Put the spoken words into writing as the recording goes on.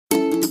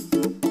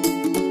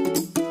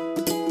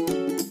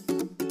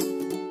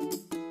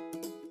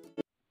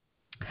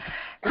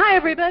Hi,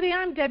 everybody.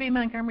 I'm Debbie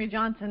Montgomery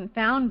Johnson,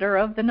 founder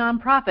of the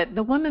nonprofit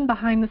The Woman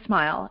Behind the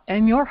Smile,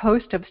 and your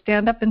host of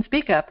Stand Up and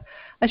Speak Up,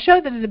 a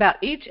show that is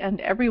about each and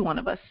every one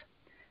of us.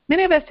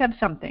 Many of us have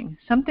something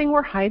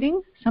we're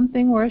hiding,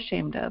 something we're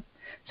ashamed of,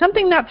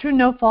 something not through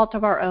no fault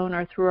of our own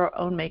or through our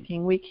own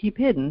making we keep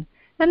hidden,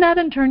 and that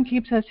in turn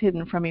keeps us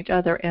hidden from each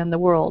other and the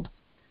world.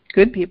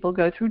 Good people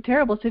go through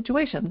terrible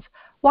situations.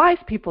 Wise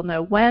people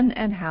know when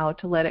and how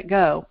to let it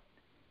go.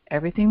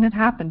 Everything that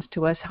happens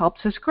to us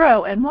helps us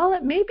grow, and while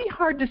it may be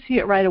hard to see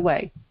it right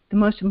away, the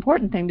most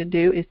important thing to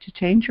do is to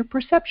change your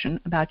perception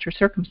about your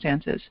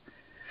circumstances.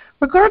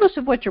 Regardless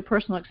of what your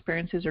personal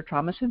experiences or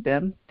traumas have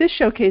been, this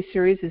showcase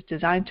series is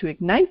designed to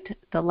ignite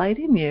the light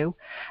in you,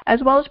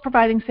 as well as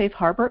providing safe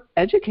harbor,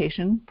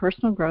 education,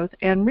 personal growth,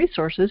 and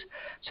resources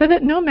so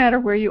that no matter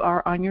where you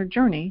are on your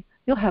journey,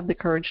 you'll have the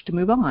courage to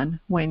move on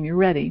when you're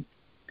ready.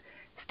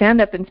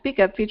 Stand Up and Speak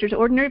Up features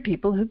ordinary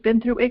people who've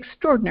been through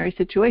extraordinary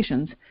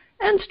situations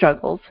and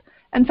struggles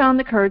and found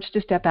the courage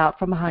to step out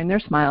from behind their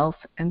smiles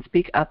and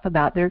speak up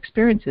about their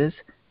experiences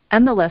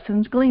and the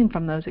lessons gleaned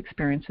from those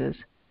experiences.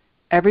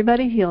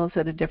 Everybody heals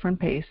at a different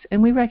pace,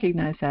 and we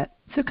recognize that.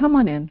 So come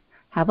on in,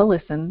 have a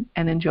listen,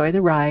 and enjoy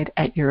the ride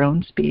at your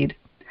own speed.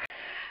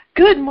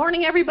 Good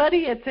morning, everybody.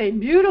 It's a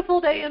beautiful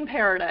day in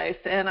paradise,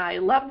 and I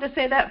love to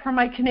say that for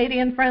my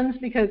Canadian friends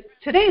because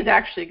today is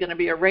actually going to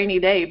be a rainy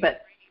day,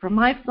 but for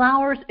my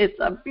flowers, it's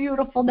a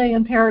beautiful day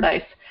in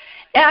paradise.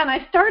 And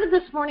I started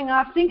this morning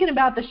off thinking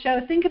about the show,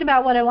 thinking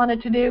about what I wanted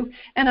to do,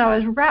 and I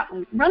was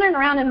running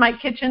around in my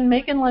kitchen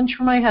making lunch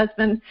for my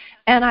husband,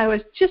 and I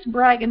was just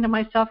bragging to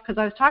myself because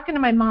I was talking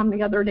to my mom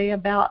the other day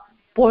about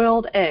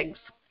boiled eggs.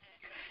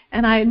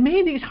 And I had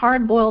made these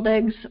hard-boiled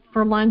eggs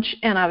for lunch,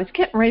 and I was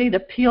getting ready to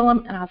peel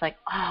them, and I was like,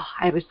 oh,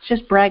 I was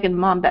just bragging to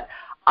Mom that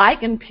I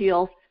can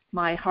peel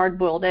my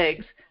hard-boiled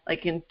eggs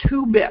like in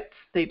 2 bits.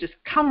 They just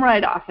come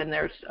right off, and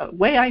there's a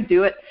way I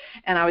do it.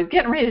 And I was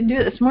getting ready to do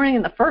it this morning,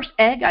 and the first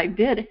egg I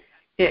did,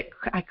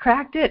 I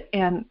cracked it,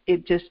 and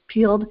it just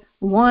peeled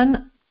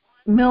 1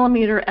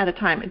 millimeter at a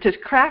time. It just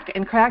cracked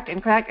and cracked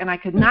and cracked, and I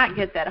could not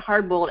get that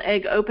hard-boiled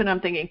egg open. I'm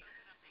thinking,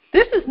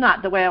 this is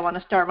not the way I want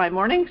to start my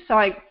morning. So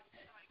I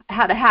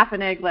had a half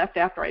an egg left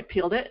after I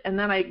peeled it, and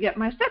then I get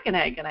my second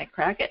egg, and I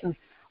crack it, and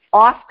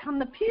off come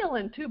the peel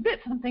in 2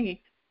 bits. I'm thinking,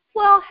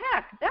 well,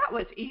 heck, that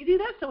was easy.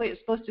 That's the way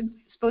it's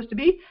supposed to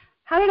be.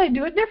 How did I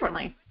do it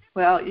differently?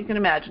 Well, you can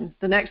imagine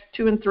the next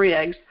 2 and 3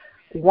 eggs,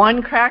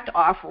 1 cracked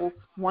awful,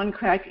 1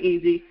 cracked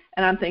easy,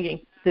 and I'm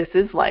thinking, this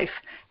is life.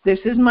 This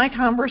is my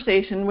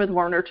conversation with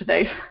Werner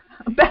today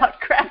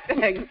about cracked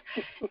eggs.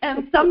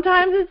 And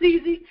sometimes it's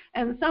easy,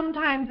 and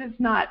sometimes it's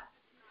not.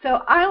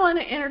 So I want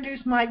to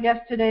introduce my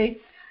guest today.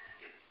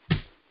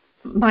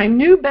 My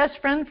new best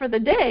friend for the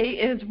day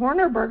is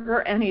Werner Berger,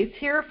 and he's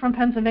here from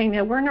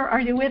Pennsylvania. Werner,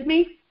 are you with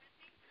me?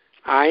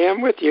 I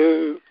am with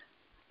you.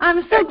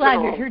 I'm so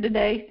glad you're here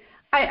today.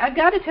 I've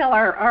got to tell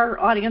our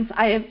audience,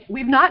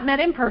 we've not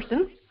met in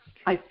person.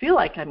 I feel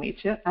like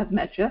I've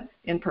met you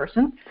in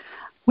person.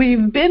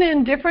 We've been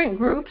in different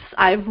groups.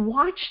 I've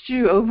watched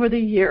you over the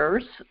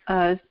years,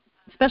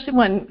 especially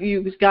when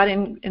you got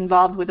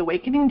involved with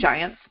Awakening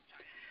Giants.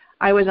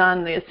 I was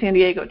on the San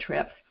Diego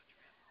trip.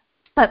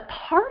 But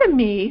part of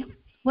me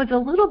was a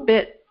little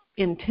bit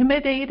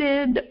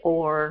intimidated,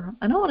 or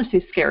I don't want to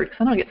say scared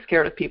because I don't get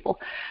scared of people,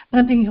 but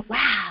I'm thinking,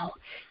 wow,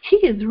 he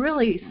is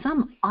really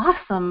some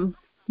awesome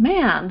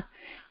man.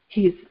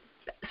 He's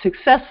a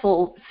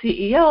successful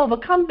CEO of a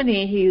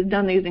company. He's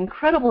done these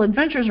incredible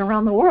adventures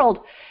around the world.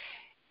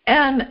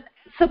 And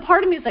so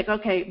part of me is like,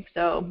 okay,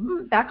 so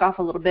back off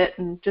a little bit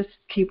and just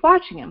keep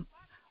watching him.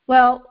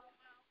 Well,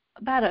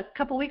 about a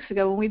couple weeks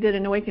ago when we did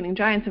an Awakening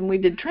Giants and we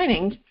did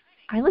trainings,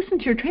 I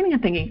listened to your training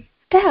and thinking,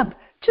 Deb,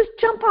 just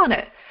jump on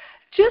it.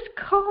 Just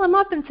call him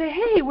up and say,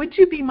 hey, would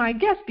you be my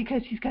guest?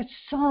 Because he's got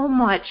so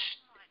much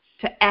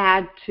to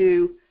add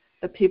to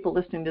the people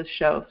listening to the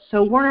show.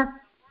 So, Werner,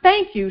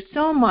 thank you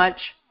so much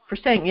for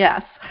saying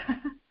yes.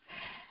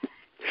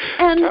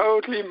 And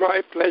totally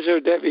my pleasure,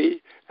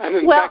 Debbie. And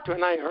in fact,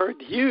 when I heard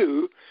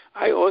you,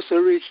 I also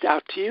reached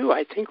out to you.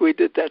 I think we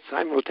did that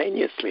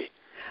simultaneously.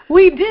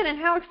 We did, and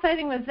how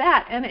exciting was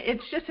that? And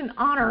it's just an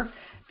honor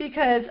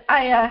because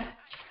I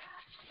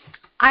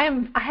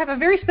have a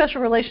very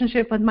special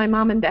relationship with my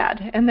mom and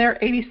dad, and they're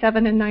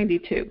 87 and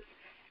 92.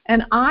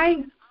 And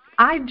I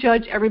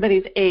judge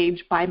everybody's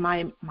age by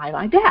my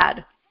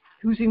dad,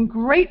 who's in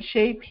great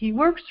shape. He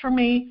works for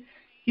me.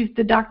 He's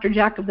the Dr.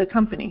 Jack of the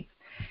company.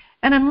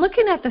 And I'm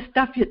looking at the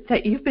stuff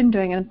that you've been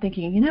doing, and I'm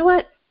thinking, you know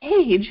what?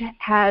 Age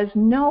has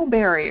no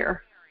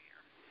barrier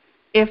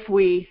if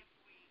we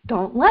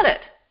don't let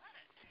it.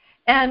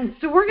 And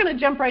so we're going to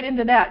jump right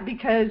into that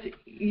because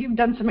you've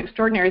done some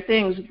extraordinary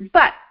things.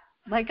 But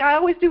like I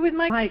always do with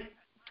my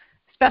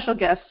special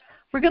guests,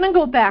 we're going to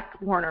go back,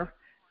 Werner,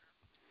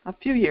 a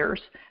few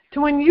years to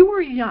when you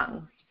were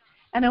young.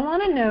 And I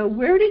want to know,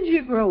 where did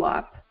you grow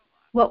up?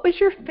 What was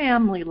your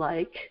family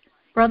like?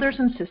 Brothers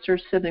and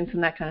sisters, siblings,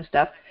 and that kind of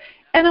stuff.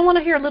 And I want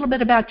to hear a little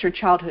bit about your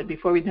childhood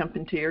before we jump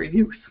into your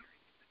youth.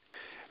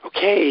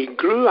 Okay,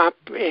 grew up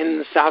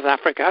in South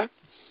Africa,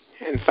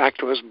 in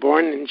fact, was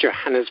born in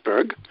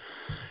Johannesburg.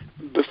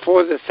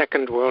 Before the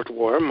Second World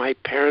War, my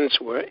parents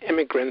were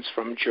immigrants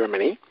from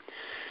Germany.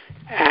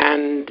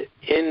 And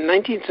in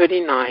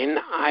 1939,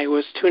 I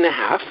was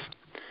 2.5.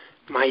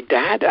 My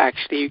dad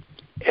actually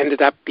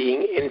ended up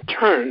being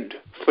interned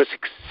for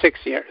six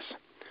years,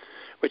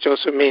 which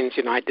also means,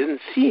 I didn't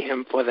see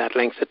him for that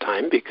length of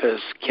time because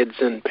kids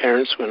and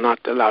parents were not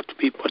allowed to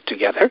be put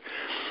together.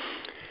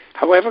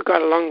 However,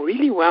 got along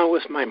really well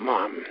with my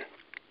mom.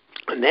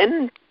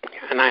 And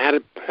I had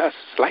a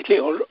slightly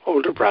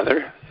older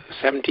brother,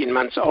 17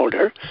 months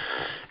older,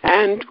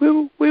 and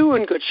we were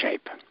in good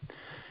shape.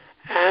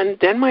 And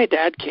then my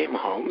dad came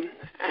home,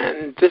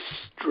 and this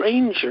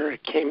stranger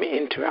came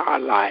into our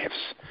lives.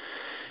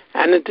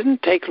 And it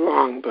didn't take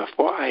long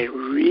before I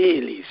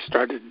really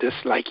started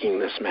disliking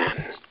this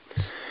man.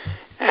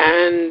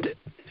 And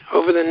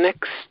over the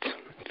next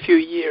few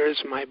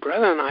years, my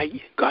brother and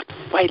I got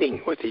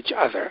fighting with each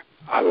other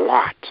a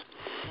lot.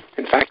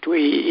 In fact,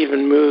 we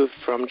even moved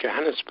from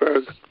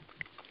Johannesburg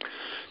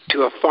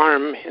to a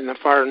farm in the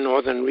far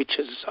northern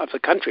reaches of the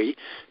country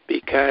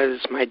because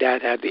my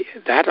dad had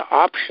that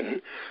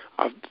option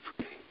of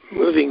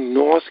moving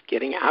north,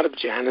 getting out of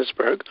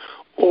Johannesburg,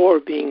 or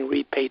being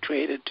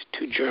repatriated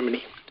to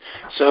Germany.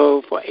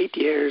 So for 8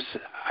 years,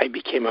 I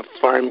became a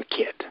farm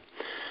kid.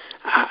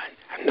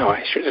 No,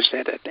 I should have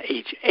said at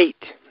age 8,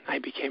 I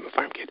became a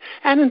farm kid.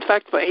 And in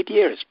fact, for 8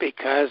 years,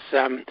 because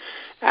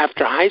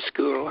after high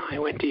school, I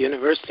went to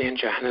university in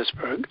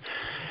Johannesburg,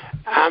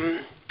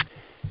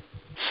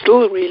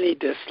 still really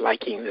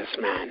disliking this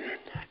man,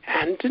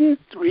 and didn't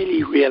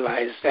really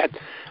realize that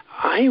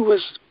I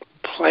was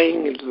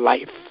playing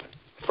life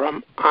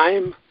from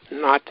I'm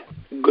not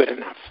good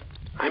enough.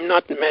 I'm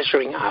not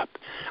measuring up.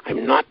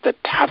 I'm not the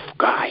tough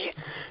guy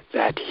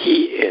that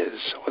he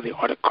is, or the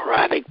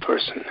autocratic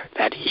person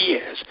that he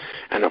is.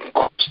 And of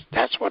course,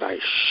 that's what I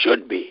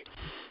should be,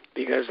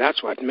 because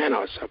that's what men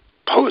are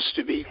supposed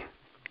to be.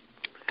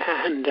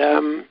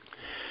 And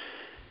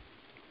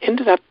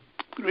ended up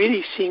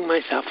really seeing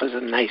myself as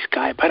a nice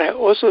guy, but I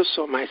also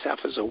saw myself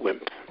as a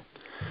wimp.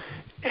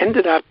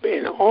 Ended up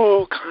in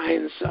all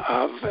kinds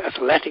of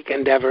athletic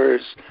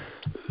endeavors,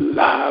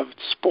 loved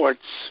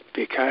sports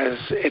because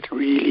it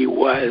really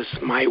was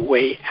my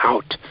way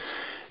out.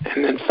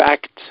 And in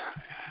fact,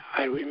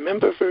 I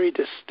remember very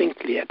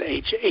distinctly at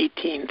age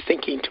 18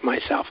 thinking to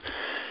myself,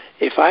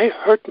 if I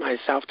hurt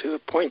myself to the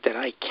point that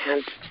I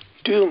can't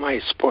do my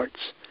sports,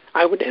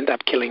 I would end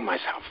up killing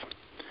myself.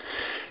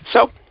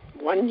 So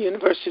one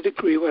university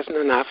degree wasn't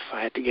enough.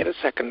 I had to get a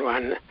second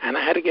one, and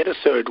I had to get a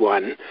third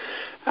one.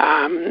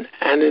 And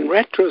in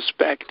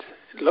retrospect,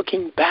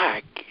 looking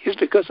back, is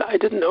because I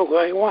didn't know who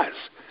I was.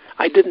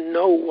 I didn't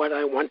know what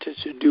I wanted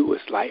to do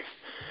with life.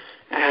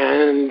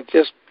 And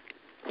just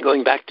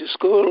going back to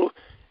school,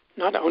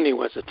 not only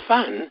was it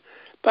fun,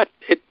 but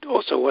it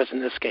also was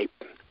an escape.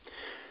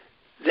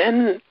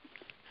 Then,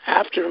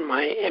 after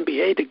my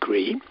MBA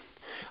degree,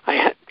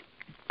 I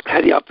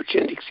had the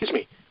opportunity,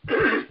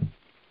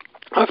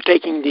 of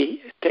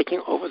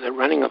taking over the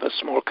running of a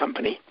small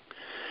company,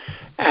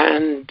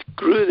 and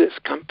grew this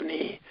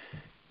company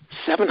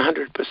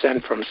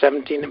 700% from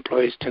 17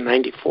 employees to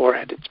 94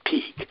 at its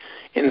peak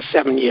in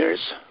 7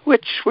 years,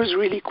 which was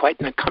really quite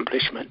an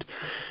accomplishment.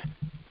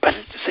 But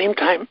at the same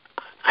time,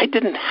 I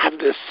didn't have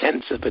this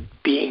sense of it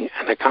being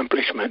an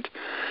accomplishment.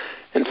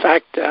 In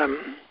fact,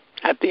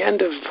 at the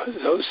end of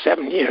those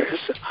 7 years,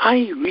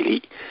 I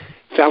really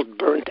felt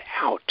burnt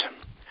out.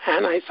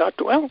 And I thought,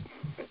 well,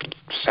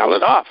 sell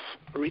it off,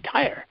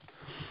 retire,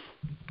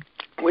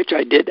 which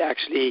I did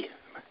actually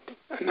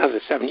another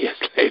 7 years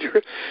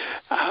later,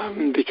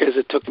 because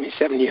it took me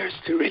 7 years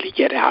to really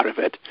get out of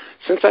it,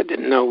 since I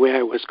didn't know where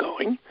I was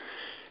going.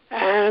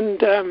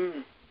 And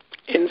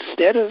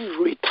instead of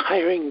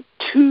retiring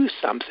to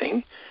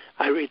something,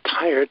 I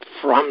retired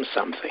from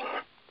something.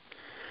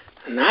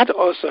 And that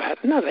also had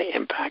another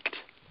impact,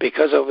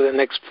 because over the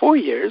next 4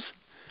 years,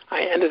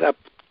 I ended up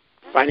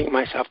finding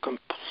myself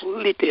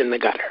completely in the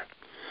gutter.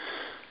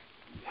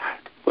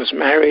 Was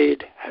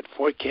married, had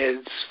 4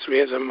 kids,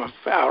 3 of them of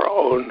our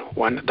own,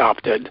 1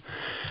 adopted,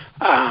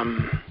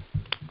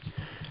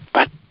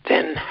 but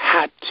then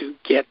had to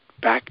get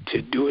back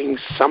to doing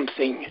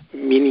something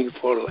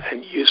meaningful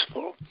and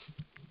useful.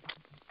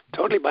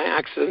 Totally by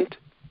accident,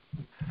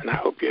 and I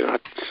hope you're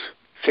not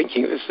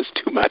thinking this is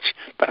too much,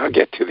 but I'll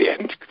get to the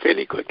end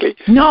fairly quickly.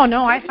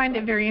 No, I find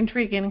it very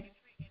intriguing.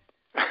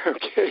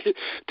 Okay,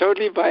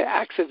 totally by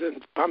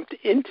accident, bumped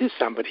into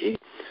somebody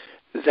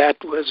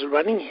that was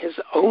running his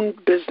own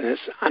business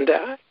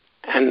under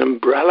an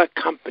umbrella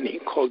company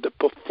called the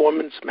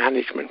Performance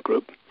Management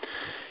Group.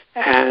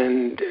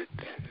 And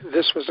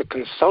this was a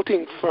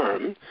consulting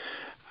firm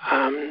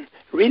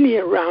really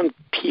around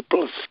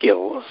people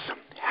skills,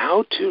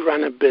 how to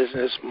run a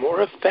business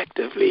more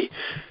effectively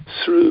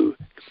through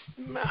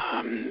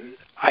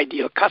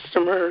ideal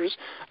customers,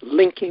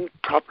 linking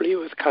properly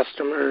with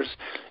customers,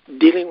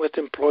 dealing with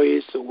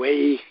employees the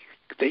way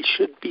they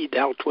should be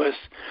dealt with.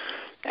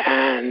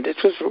 And it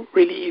was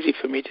really easy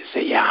for me to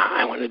say, yeah,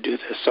 I want to do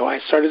this. So I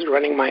started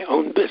running my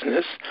own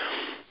business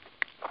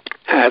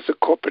as a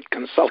corporate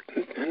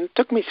consultant, and it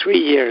took me 3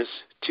 years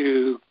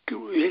to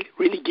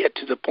really get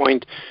to the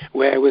point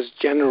where I was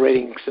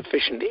generating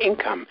sufficient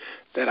income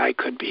that I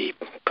could be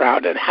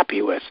proud and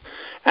happy with,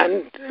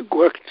 and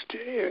worked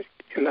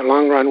in the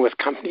long run with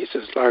companies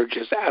as large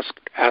as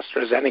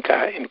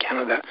AstraZeneca in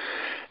Canada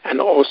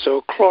and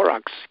also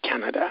Clorox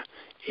Canada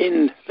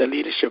in the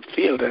leadership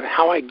field. And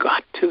how I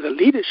got to the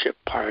leadership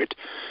part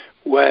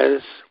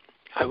was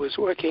I was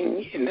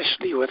working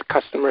initially with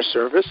customer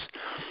service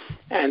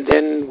and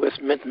then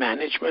with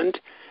mid-management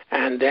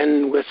and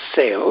then with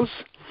sales,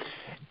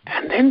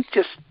 and then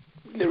just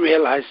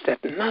realized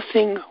that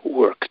nothing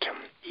worked.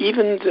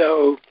 Even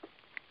though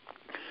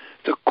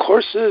the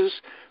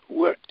courses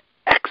were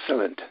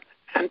excellent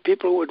and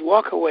people would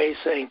walk away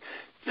saying,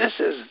 this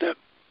is the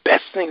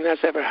best thing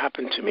that's ever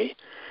happened to me,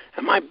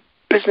 and my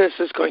business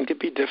is going to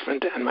be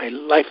different and my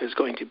life is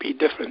going to be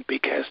different,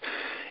 because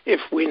if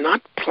we're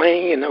not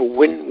playing in a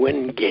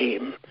win-win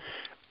game,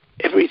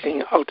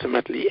 everything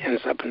ultimately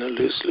ends up in a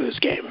lose-lose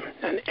game.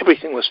 And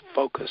everything was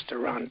focused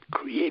around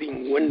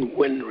creating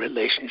win-win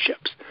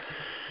relationships.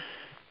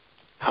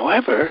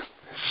 However,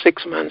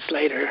 6 months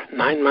later,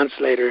 9 months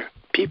later,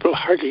 people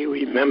hardly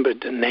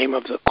remembered the name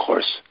of the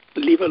course,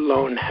 leave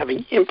alone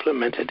having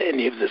implemented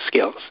any of the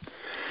skills.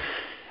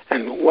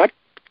 And what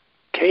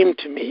came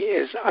to me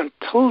is,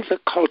 until the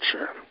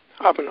culture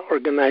of an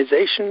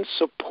organization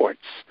supports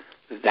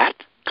that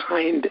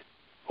kind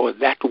or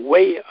that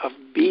way of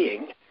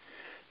being,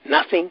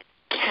 nothing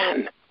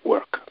can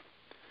work.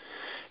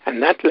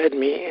 And that led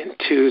me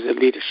into the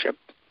leadership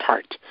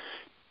part,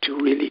 to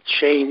really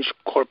change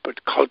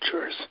corporate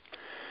cultures.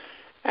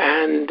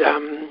 And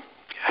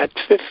at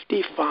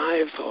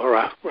 55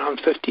 or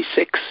around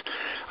 56,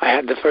 I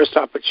had the first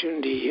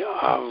opportunity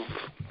of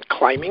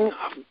climbing,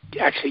 of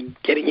actually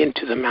getting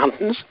into the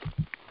mountains,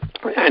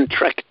 and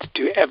trekked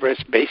to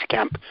Everest Base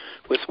Camp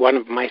with one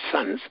of my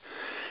sons.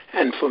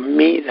 And for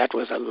me, that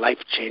was a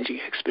life-changing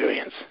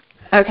experience.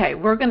 Okay,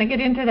 we're going to get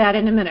into that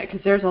in a minute,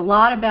 because there's a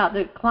lot about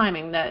the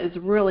climbing that is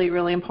really,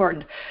 really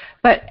important.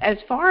 But as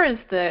far as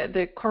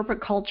the corporate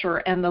culture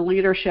and the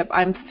leadership,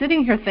 I'm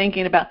sitting here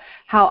thinking about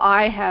how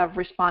I have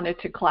responded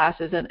to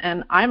classes,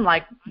 and I'm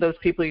like those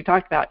people you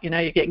talked about. You know,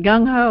 you get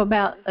gung-ho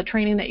about a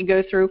training that you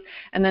go through,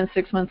 and then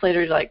 6 months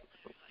later, you're like,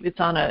 it's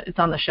on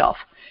the shelf.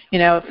 You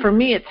know, for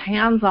me, it's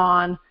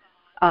hands-on.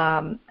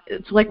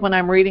 It's like when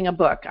I'm reading a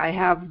book. I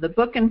have the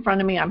book in front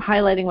of me. I'm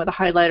highlighting with a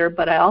highlighter,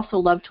 but I also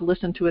love to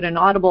listen to it in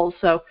Audible,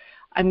 so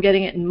I'm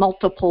getting it in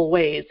multiple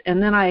ways. And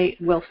then I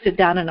will sit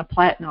down and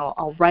apply it, and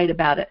I'll write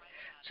about it.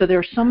 So there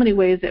are so many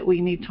ways that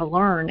we need to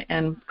learn,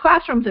 and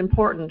classroom's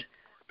important.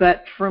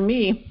 But for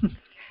me,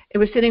 it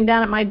was sitting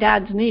down at my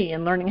dad's knee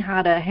and learning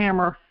how to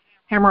hammer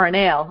a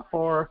nail,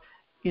 or,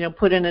 you know,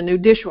 put in a new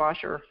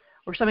dishwasher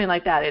or something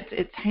like that.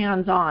 It's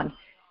hands-on.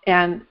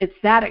 And it's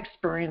that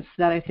experience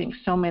that I think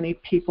so many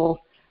people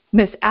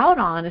miss out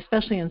on,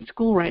 especially in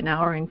school right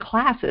now or in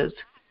classes.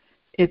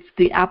 It's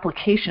the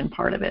application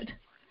part of it.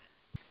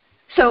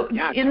 So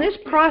in this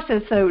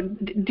process, though,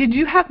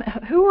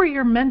 who were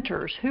your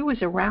mentors? Who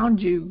was around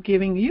you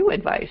giving you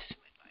advice,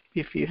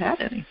 if you had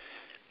any?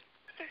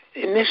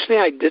 Initially,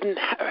 I didn't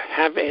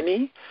have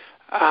any,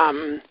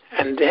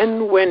 and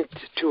then went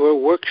to a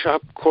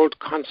workshop called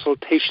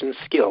Consultation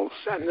Skills.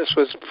 And this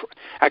was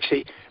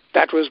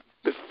that was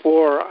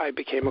before I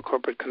became a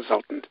corporate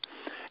consultant.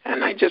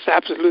 And I just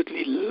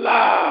absolutely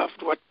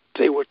loved what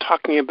they were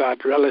talking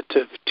about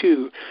relative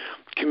to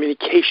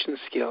communication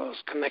skills,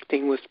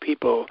 connecting with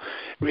people,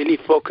 really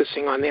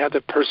focusing on the other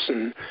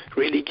person,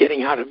 really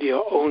getting out of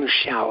your own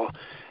shell.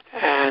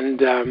 And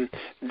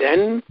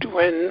then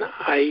when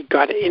I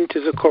got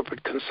into the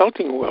corporate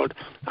consulting world,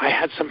 I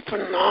had some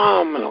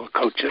phenomenal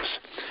coaches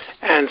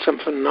and some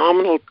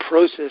phenomenal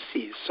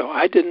processes. So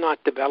I did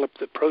not develop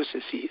the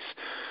processes.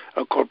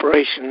 A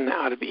corporation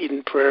out of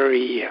Eden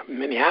Prairie,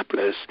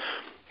 Minneapolis,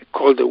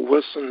 called the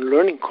Wilson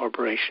Learning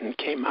Corporation,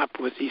 came up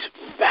with these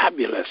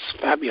fabulous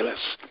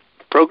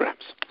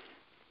programs.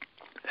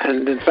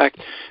 And in fact,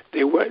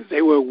 they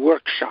were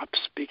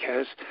workshops,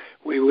 because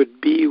we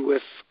would be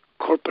with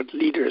corporate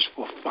leaders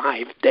for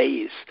 5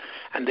 days,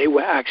 and they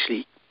were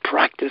actually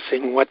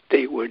practicing what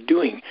they were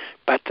doing.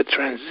 But the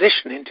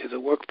transition into the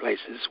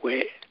workplaces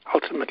where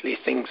ultimately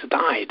things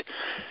died.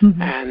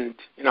 Mm-hmm. And,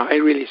 you know, I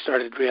really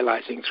started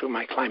realizing through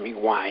my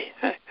climbing why.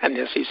 And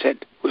as you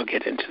said, we'll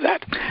get into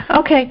that.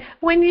 Okay.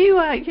 When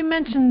you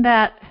mentioned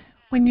that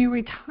when you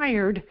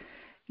retired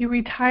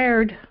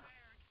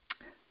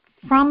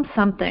from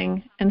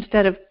something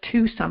instead of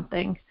to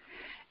something,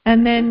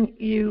 and then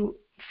you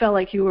felt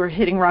like you were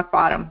hitting rock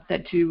bottom,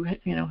 that you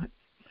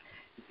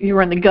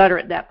were in the gutter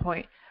at that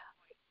point.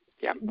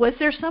 Yeah. Was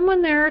there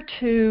someone there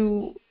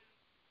to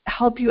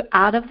help you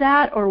out of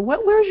that, or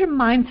where's your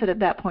mindset at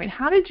that point?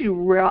 How did you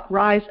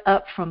rise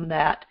up from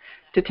that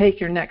to take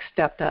your next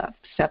step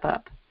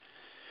up?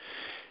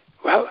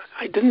 Well,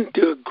 I didn't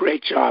do a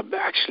great job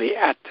actually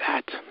at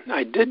that.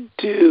 I did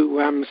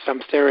do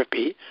some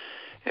therapy,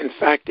 In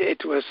fact,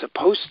 it was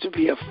supposed to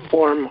be a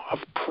form of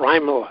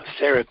primal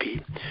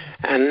therapy.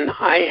 And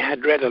I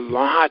had read a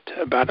lot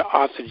about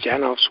Arthur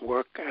Janoff's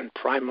work and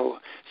primal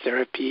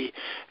therapy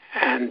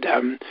and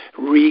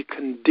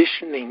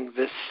reconditioning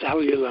the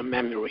cellular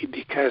memory,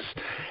 because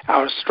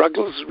our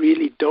struggles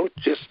really don't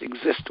just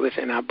exist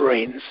within our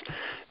brains.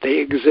 They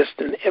exist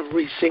in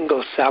every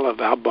single cell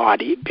of our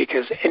body,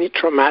 because any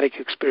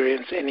traumatic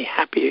experience, any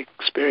happy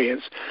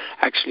experience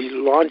actually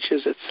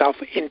launches itself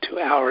into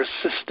our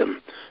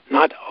system,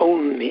 not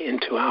only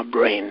into our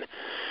brain.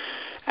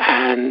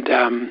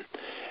 And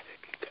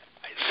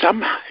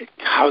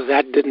somehow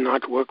that did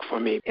not work for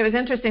me. It was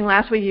interesting.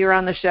 Last week you were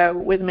on the show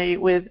with me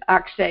with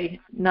Akshay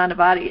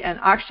Nanavati, and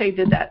Akshay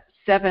did that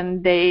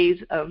 7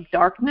 days of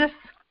darkness.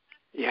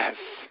 Yes.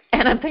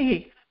 And I'm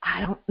thinking,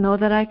 I don't know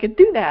that I could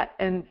do that.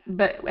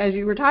 But as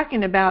you were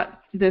talking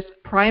about this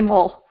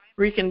primal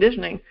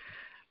reconditioning,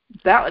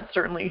 that would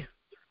certainly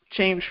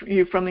change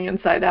you from the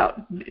inside out,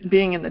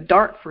 being in the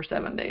dark for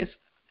 7 days.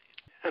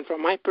 And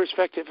from my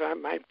perspective, I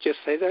might just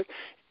say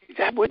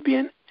that would be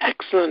an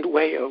excellent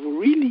way of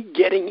really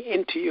getting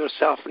into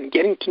yourself and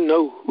getting to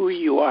know who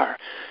you are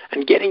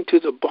and getting to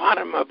the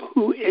bottom of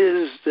who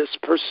is this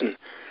person.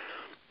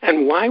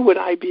 And why would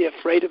I be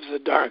afraid of the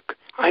dark?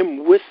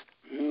 I'm with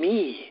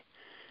me,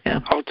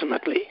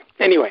 ultimately.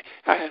 Anyway,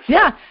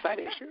 side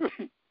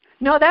issue.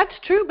 No, that's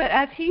true. But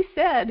as he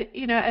said,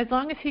 as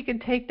long as he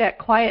could take that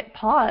quiet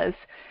pause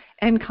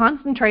and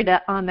concentrate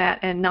on that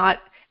and not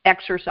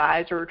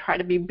exercise or try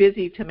to be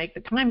busy to make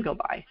the time go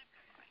by.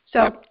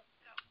 So. Yep.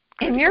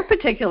 In your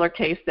particular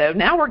case, though,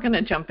 now we're going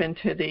to jump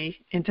into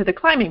the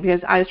climbing,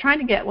 because I was trying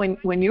to get,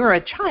 when you were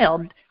a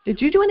child, did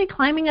you do any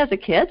climbing as a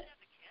kid?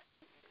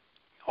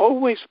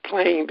 Always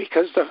playing,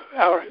 because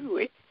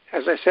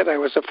as I said, I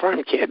was a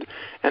farm kid,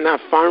 and our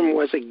farm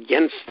was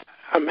against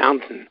a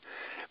mountain.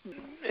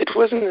 It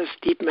wasn't a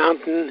steep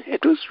mountain.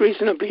 It was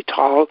reasonably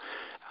tall,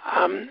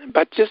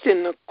 but just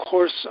in the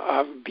course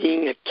of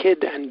being a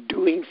kid and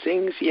doing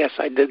things, yes,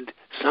 I did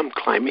some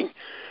climbing.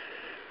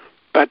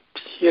 But,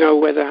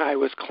 whether I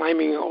was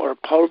climbing or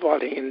pole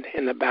vaulting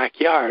in the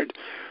backyard,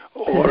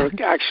 or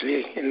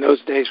actually in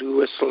those days we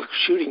were still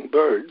shooting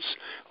birds,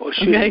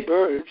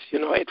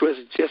 it was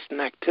just an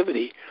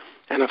activity.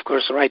 And, of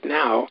course, right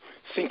now,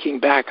 thinking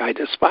back, I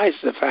despise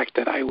the fact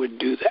that I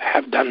would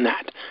have done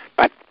that.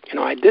 But,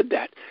 I did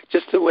that.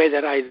 Just the way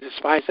that I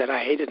despise that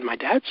I hated my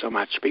dad so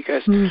much,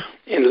 because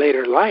in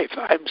later life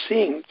I'm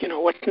seeing,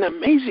 what an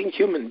amazing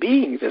human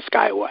being this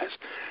guy was.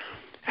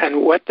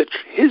 And what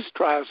his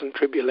trials and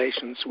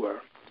tribulations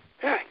were.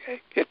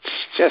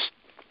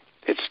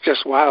 It's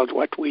just wild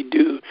what we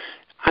do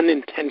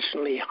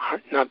unintentionally,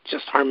 not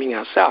just harming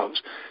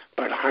ourselves,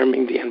 but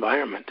harming the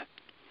environment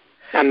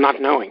and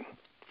not knowing.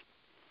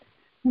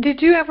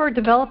 Did you ever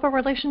develop a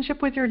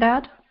relationship with your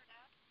dad?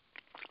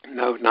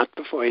 No, not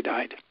before he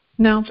died.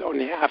 No. It's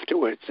only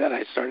afterwards that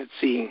I started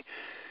seeing,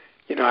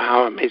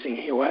 how amazing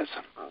he was.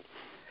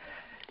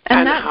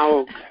 And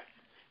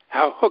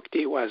how hooked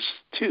he was,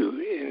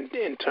 too,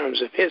 in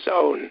terms of his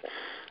own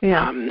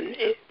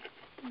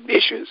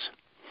issues.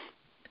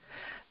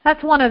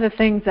 That's one of the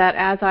things that,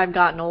 as I've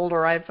gotten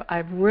older,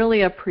 I've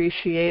really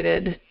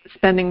appreciated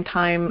spending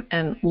time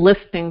and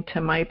listening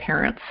to my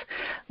parents,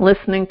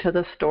 listening to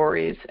the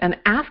stories, and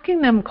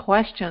asking them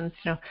questions,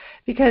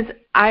 because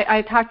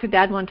I talked to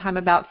Dad one time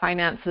about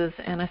finances,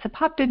 and I said,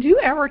 Pop, did you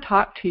ever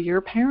talk to your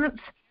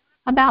parents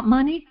about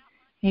money?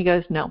 He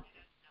goes, no.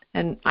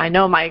 And I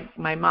know my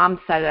mom's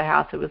side of the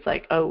house, it was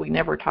like, oh, we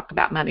never talk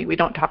about money. We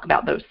don't talk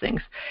about those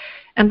things.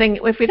 And then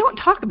if we don't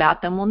talk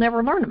about them, we'll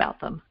never learn about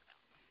them.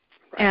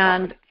 Right.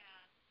 And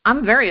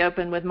I'm very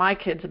open with my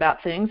kids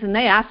about things. And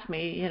they asked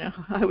me,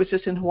 I was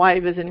just in Hawaii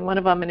visiting one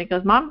of them, and he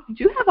goes, Mom,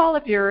 do you have all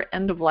of your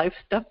end-of-life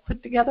stuff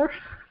put together?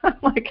 I'm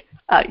like,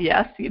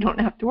 yes, you don't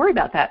have to worry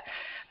about that.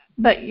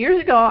 But years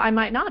ago, I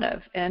might not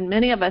have. And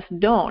many of us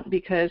don't,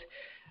 because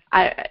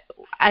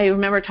I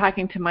remember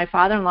talking to my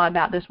father-in-law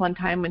about this one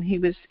time when he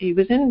was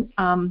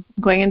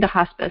going into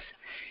hospice,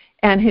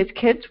 and his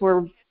kids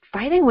were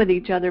fighting with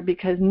each other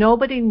because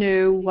nobody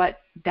knew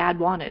what Dad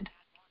wanted.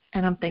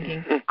 And I'm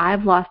thinking,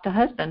 I've lost a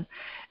husband.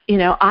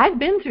 I've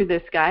been through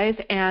this, guys,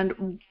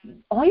 and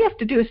all you have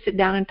to do is sit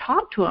down and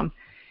talk to him.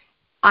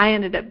 I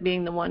ended up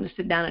being the one to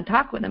sit down and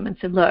talk with him and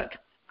said, look,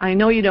 I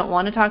know you don't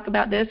want to talk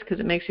about this because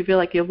it makes you feel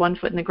like you have one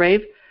foot in the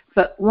grave,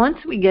 but once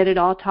we get it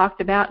all talked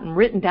about and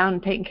written down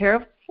and taken care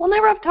of, we'll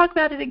never have to talk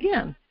about it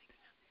again.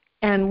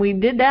 And we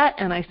did that,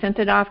 and I sent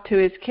it off to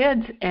his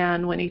kids,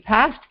 and when he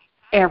passed,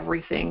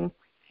 everything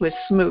was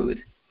smooth.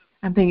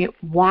 I'm thinking,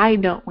 why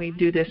don't we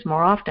do this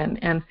more often?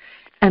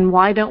 And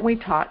why don't we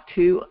talk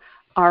to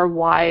our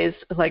wise,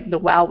 like the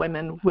WOW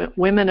women,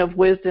 women of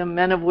wisdom,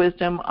 men of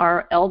wisdom,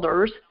 our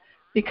elders,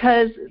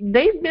 because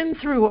they've been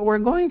through what we're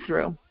going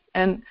through.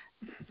 And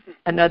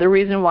another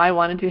reason why I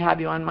wanted to have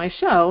you on my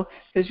show,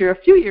 because you're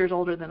a few years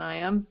older than I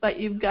am, but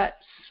you've got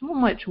so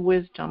much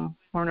wisdom,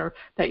 Werner,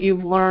 that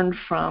you've learned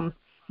from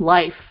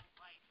life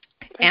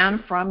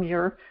and from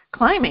your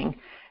climbing.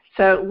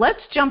 So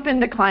let's jump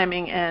into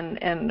climbing,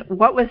 and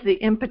what was the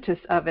impetus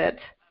of it,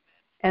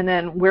 And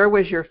then where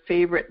was your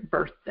favorite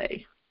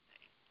birthday?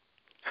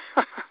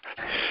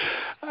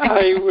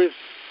 I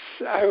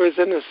was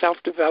in a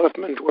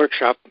self-development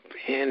workshop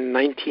in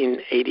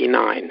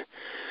 1989,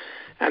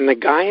 and the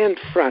guy in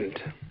front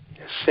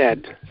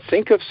said,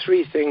 think of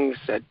 3 things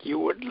that you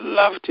would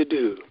love to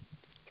do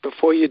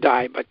before you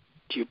die, but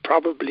you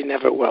probably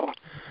never will.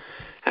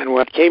 And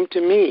what came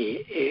to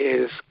me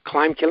is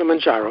climb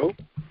Kilimanjaro,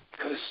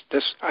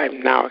 because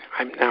I'm now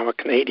a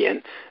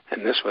Canadian,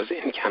 and this was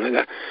in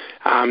Canada,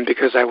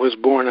 because I was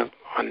born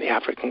on the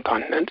African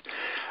continent.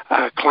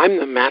 Climb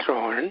the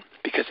Matterhorn,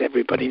 because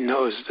everybody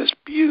knows this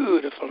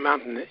beautiful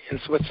mountain in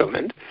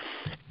Switzerland,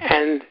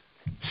 and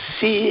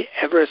see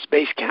Everest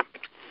Base Camp.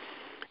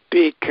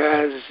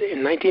 Because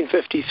in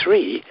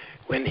 1953,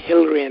 when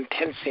Hillary and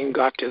Tenzing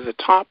got to the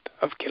top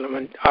of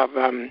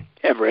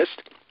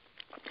Everest,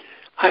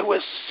 I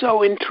was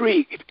so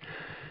intrigued.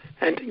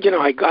 And,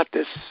 I got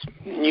this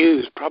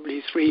news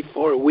probably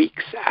 3-4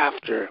 weeks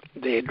after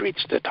they had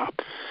reached the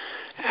top.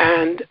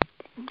 And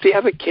the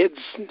other kids,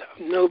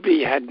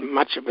 nobody had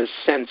much of a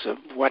sense of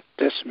what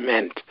this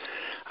meant.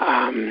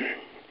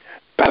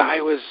 But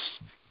I was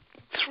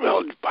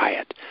thrilled by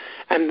it.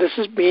 And this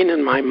has been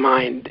in my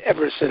mind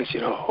ever since,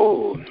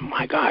 oh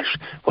my gosh,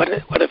 what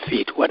a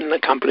feat, what an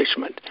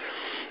accomplishment.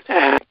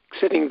 And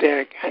sitting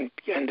there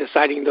and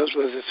deciding those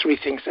were the 3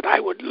 things that I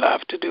would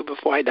love to do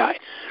before I die.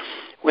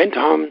 Went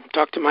home,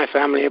 talked to my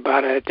family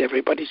about it,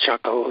 everybody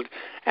chuckled,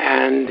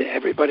 and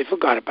everybody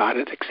forgot about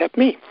it except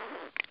me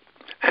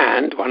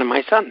and one of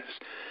my sons.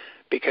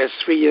 Because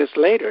 3 years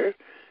later,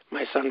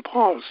 my son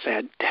Paul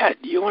said, Dad,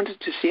 you wanted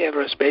to see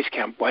Everest Base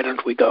Camp, why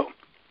don't we go?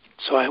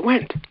 So I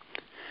went.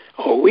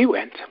 We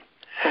went.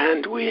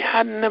 And we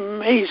had an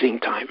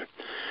amazing time.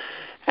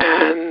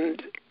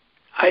 And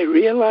I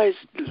realized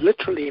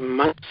literally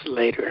months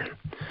later,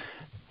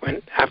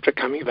 after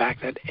coming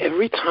back, that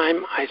every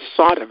time I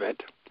thought of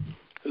it,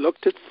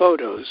 looked at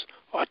photos,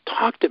 or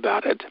talked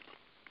about it,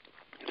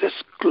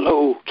 this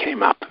glow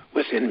came up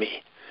within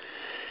me.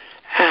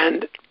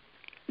 And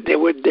there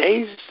were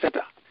days that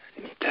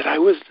I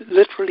was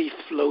literally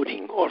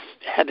floating, or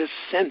had a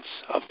sense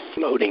of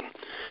floating,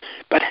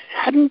 but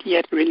hadn't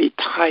yet really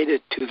tied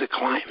it to the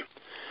climb.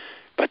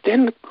 But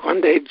then one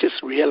day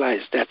just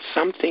realized that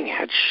something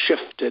had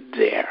shifted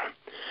there.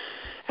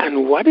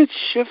 And what had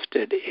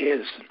shifted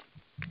is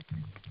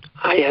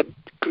I had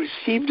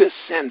received a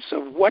sense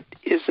of what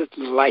is it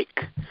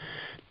like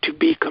to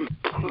be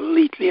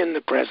completely in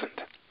the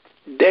present,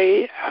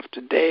 day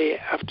after day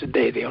after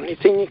day. The only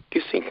thing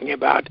you're thinking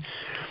about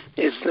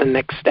is the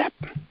next step.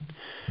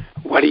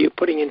 What are you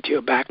putting into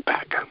your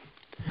backpack?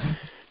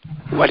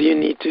 What do you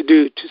need to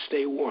do to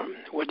stay warm?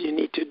 What do you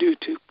need to do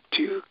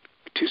to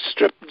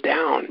strip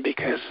down?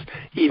 Because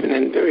even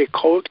in very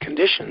cold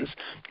conditions,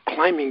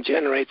 climbing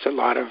generates a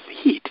lot of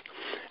heat.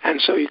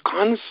 And so you're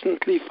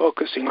constantly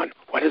focusing on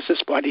what does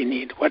this body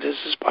need? What does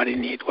this body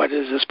need? What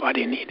does this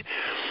body need?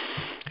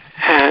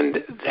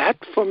 And that,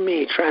 for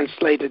me,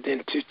 translated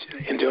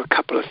into a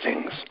couple of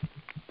things.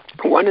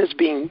 One is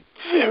being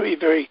very,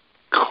 very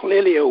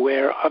clearly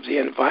aware of the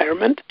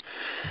environment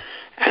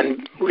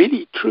and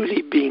really,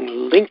 truly being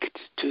linked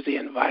to the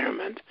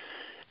environment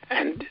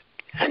and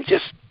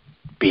just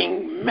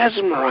being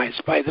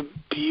mesmerized by the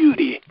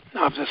beauty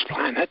of this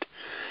planet.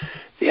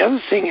 The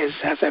other thing is,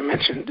 as I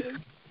mentioned,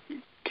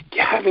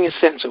 having a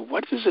sense of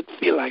what does it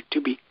feel like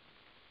to be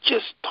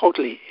just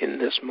totally in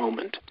this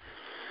moment.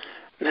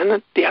 And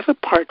then the other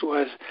part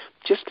was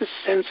just a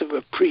sense of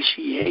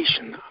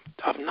appreciation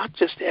of not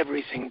just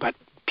everything, but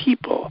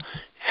people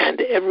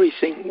and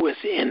everything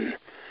within.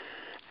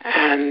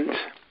 And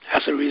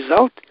as a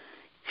result,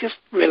 just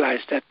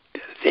realized that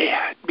there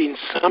had been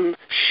some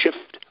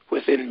shift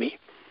within me.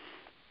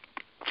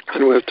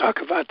 And we'll talk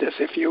about this,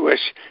 if you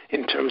wish,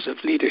 in terms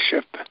of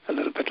leadership a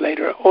little bit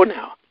later or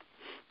now.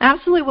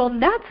 Absolutely. Well,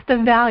 that's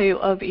the value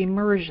of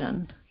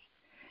immersion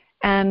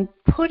and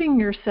putting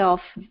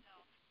yourself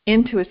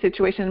into a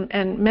situation.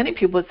 And many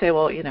people would say,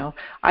 well,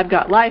 I've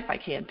got life. I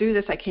can't do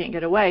this. I can't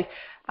get away.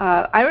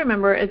 I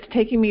remember it's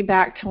taking me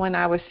back to when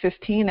I was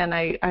 15 and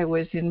I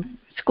was in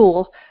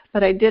school,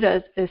 but I did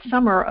a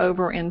summer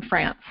over in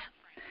France,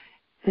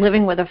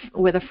 living with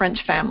a French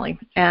family.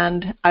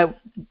 And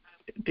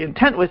the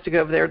intent was to go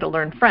over there to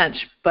learn French,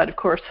 but of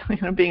course,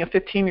 being a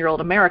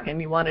 15-year-old American,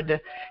 you wanted to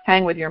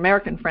hang with your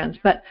American friends.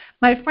 But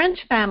my French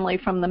family,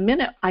 from the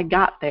minute I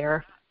got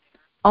there,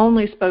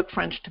 only spoke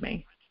French to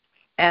me,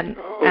 and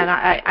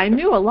I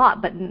knew a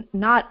lot, but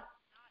not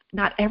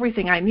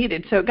everything I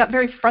needed. So it got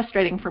very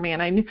frustrating for me.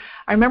 And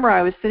I remember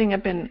I was sitting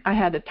up I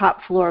had the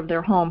top floor of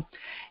their home,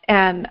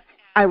 and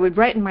I would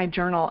write in my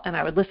journal, and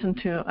I would listen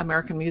to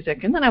American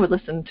music, and then I would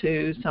listen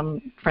to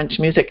some French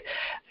music.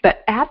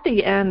 But at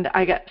the end,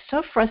 I got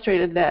so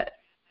frustrated that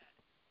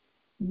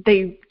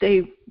they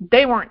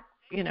weren't,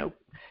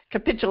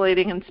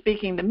 capitulating and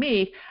speaking to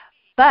me.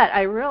 But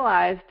I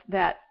realized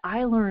that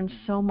I learned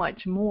so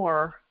much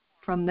more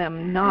from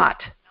them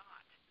not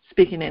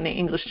speaking any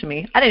English to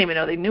me. I didn't even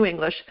know they knew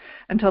English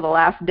until the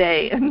last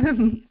day,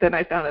 and then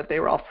I found out they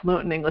were all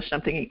fluent in English. And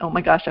I'm thinking, oh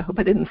my gosh, I hope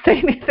I didn't say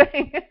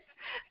anything.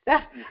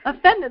 that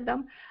offended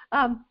them.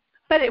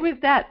 But it was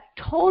that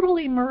total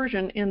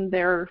immersion in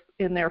their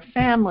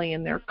family,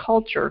 in their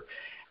culture,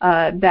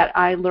 that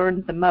I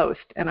learned the most.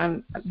 And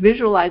I'm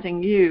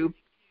visualizing you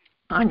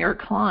on your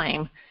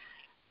climb.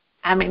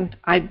 I mean,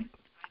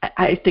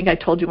 I think I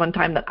told you one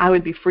time that I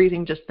would be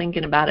freezing just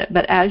thinking about it.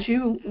 But as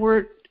you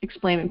were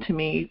explaining to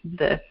me,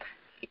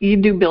 you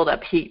do build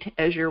up heat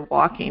as you're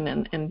walking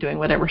and doing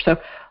whatever. So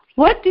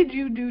what did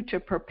you do to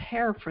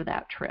prepare for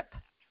that trip?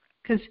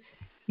 Because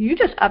you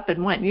just up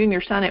and went. You and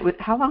your son,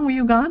 how long were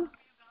you gone?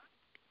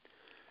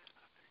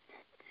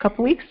 A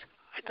couple weeks?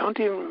 I don't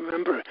even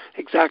remember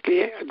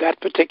exactly. That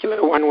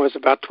particular one was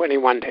about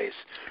 21 days.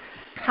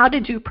 How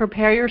did you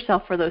prepare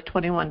yourself for those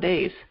 21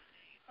 days?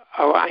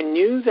 Oh, I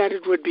knew that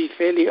it would be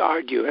fairly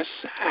arduous,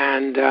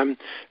 and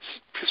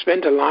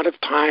spent a lot of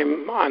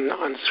time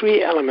on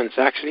three elements,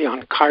 actually,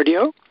 on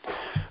cardio,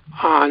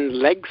 on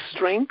leg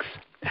strength,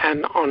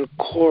 and on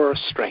core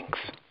strength.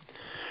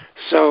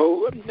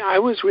 So I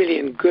was really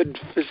in good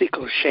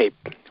physical shape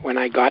when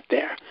I got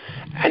there.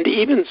 And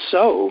even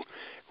so,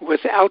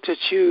 with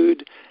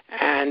altitude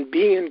and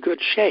being in good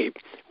shape,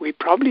 we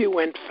probably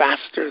went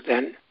faster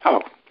than,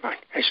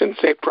 I shouldn't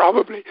say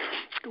probably,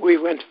 we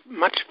went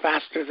much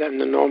faster than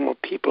the normal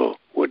people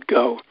would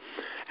go.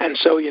 And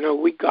so,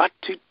 we got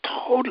to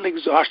total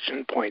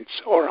exhaustion points,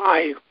 or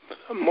I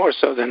more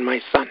so than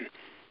my son.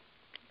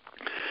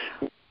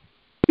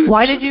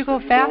 Why did you go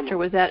faster?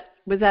 Was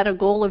that a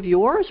goal of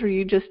yours, or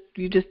you just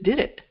did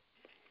it?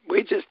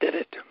 We just did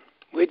it.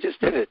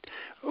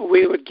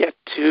 We would get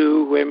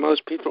to where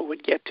most people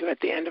would get to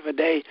at the end of a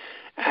day,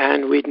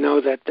 and we'd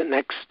know that the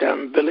next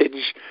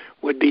village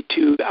would be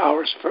 2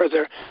 hours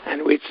further,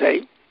 and we'd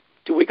say,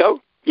 do we go?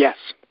 Yes.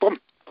 Boom.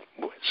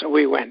 So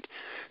we went.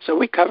 So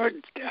we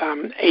covered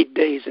 8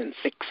 days in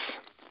 6,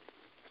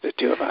 the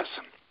two of us.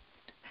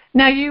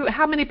 Now,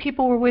 how many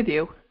people were with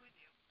you?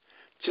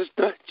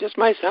 Just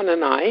my son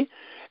and I,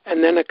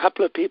 and then a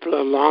couple of people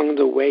along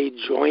the way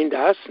joined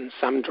us, and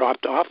some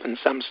dropped off, and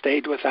some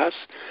stayed with us.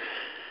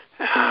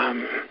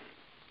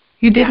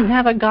 You didn't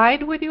have a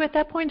guide with you at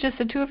that point, just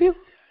the two of you?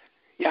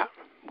 Yeah,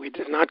 we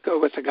did not go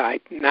with a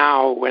guide.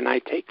 Now, when I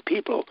take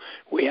people,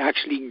 we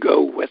actually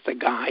go with a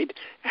guide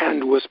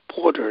and with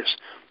porters,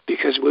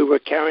 because we were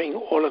carrying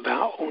all of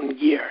our own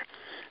gear.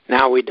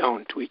 Now we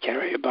don't. We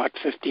carry about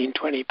 15,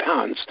 20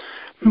 pounds,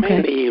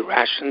 mainly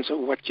rations of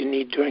what you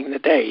need during the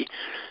day,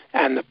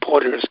 and the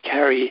porters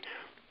carry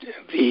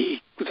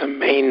the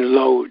main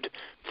load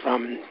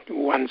from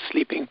one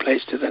sleeping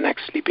place to the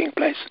next sleeping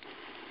place.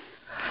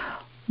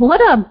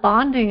 What a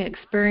bonding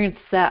experience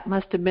that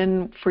must have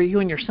been for you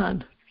and your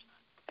son.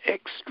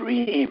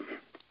 Extreme.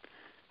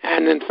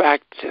 And in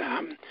fact,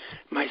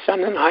 my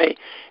son and I,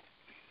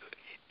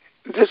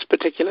 this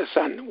particular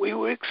son, we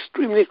were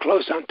extremely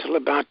close until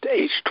about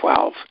age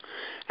 12.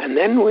 And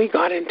then we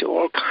got into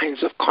all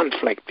kinds of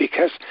conflict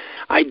because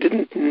I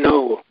didn't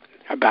know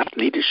about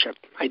leadership.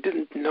 I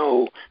didn't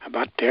know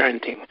about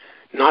parenting.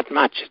 Not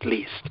much, at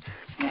least.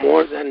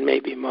 More than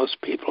maybe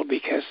most people,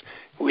 because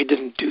we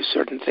didn't do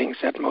certain things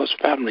that most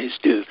families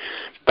do.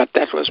 But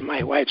that was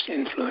my wife's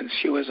influence.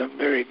 She was a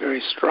very,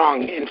 very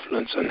strong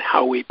influence on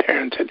how we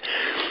parented.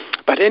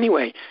 But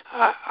anyway,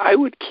 I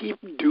would keep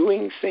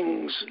doing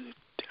things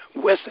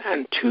with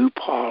and to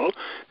Paul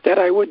that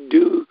I would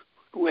do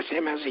with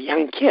him as a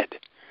young kid.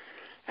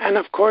 And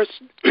of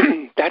course,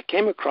 that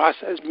came across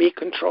as me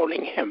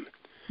controlling him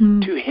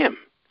to him,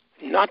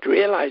 not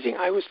realizing.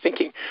 I was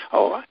thinking,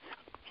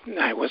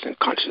 I wasn't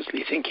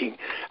consciously thinking.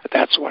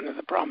 That's one of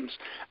the problems.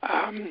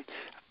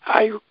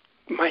 My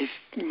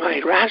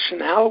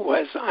rationale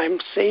was I'm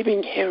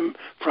saving him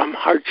from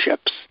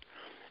hardships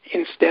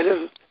instead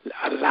of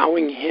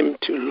allowing him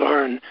to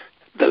learn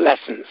the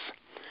lessons.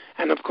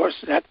 And of course,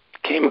 that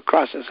came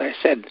across, as I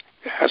said,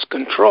 as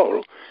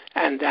control,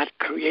 and that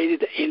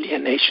created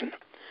alienation.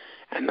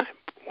 And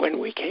when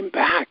we came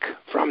back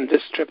from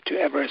this trip to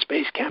Everest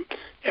Base Camp,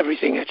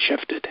 everything had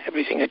shifted,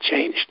 everything had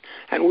changed,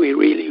 and we're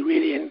really,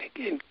 really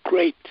in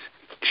great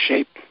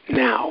shape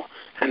now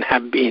and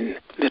have been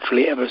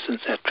literally ever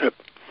since that trip.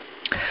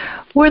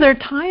 Were there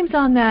times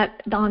on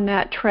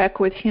that trek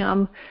with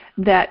him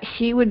that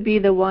he would be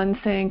the one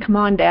saying, "Come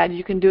on, Dad,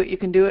 you can do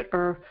it,"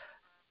 or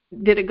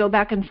did it go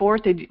back and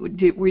forth?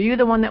 Were you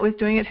the one that was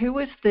doing it? Who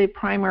was the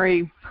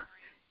primary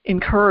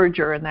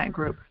encourager in that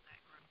group?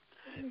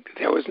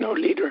 There was no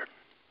leader.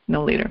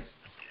 No leader.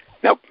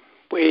 Nope.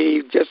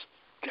 We just,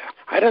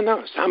 I don't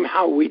know,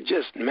 somehow we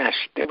just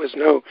meshed. There was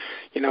no,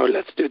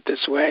 let's do it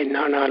this way.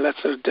 No,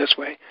 let's do it this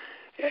way.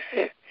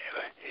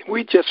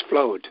 We just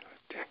flowed.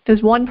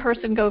 Does one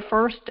person go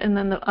first and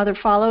then the other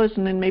follows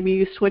and then maybe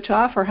you switch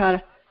off, or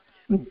how?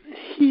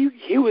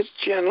 He was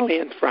generally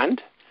in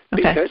front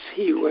because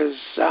he was,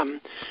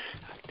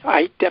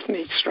 I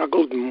definitely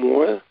struggled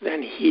more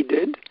than he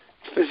did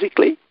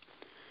physically.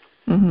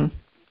 Mm-hmm.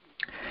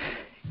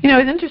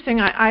 It's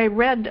interesting. I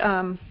read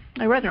an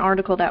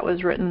article that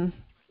was written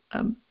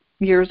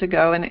years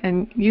ago,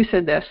 and you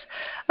said this: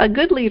 a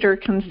good leader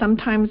can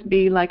sometimes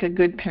be like a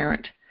good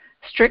parent.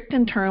 strict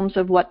in terms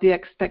of what the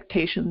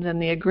expectations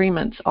and the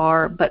agreements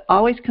are, but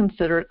always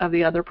considerate of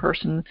the other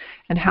person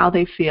and how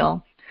they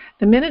feel.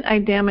 The minute I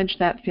damage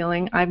that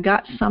feeling, I've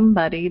got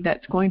somebody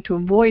that's going to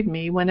avoid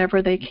me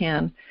whenever they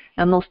can,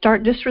 and they'll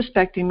start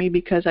disrespecting me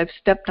because I've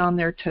stepped on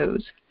their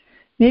toes.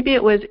 Maybe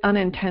it was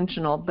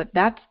unintentional, but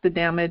that's the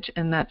damage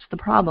and that's the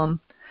problem.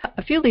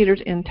 A few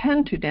leaders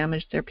intend to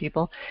damage their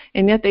people,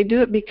 and yet they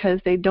do it because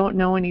they don't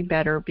know any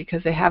better,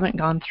 because they haven't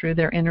gone through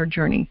their inner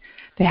journey.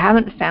 They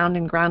haven't found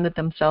and grounded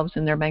themselves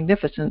in their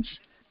magnificence.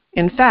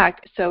 In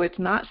fact, so it's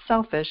not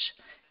selfish.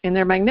 In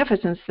their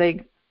magnificence,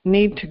 they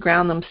need to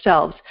ground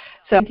themselves.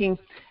 So I'm thinking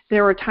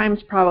there were times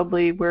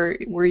probably where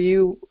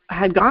you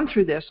had gone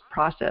through this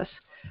process,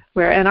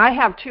 and I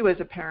have too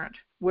as a parent,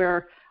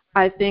 where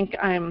I think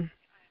I'm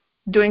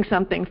doing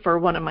something for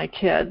one of my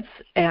kids,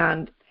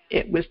 and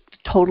it was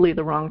totally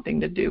the wrong thing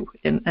to do,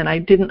 and I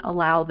didn't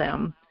allow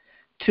them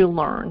to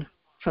learn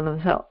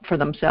for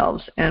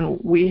themselves. And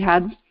we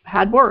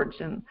had words,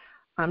 and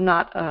I'm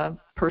not a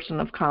person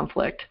of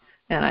conflict,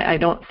 and I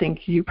don't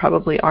think you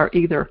probably are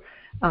either.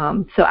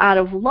 So out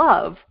of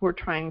love, we're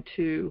trying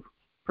to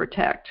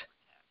protect,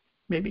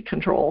 maybe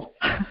control,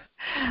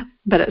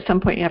 but at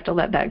some point you have to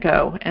let that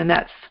go, and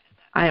that's,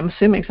 I am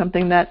assuming,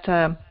 something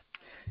that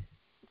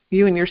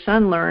you and your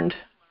son learned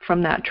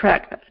from that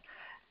trek.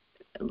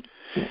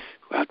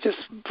 Well, just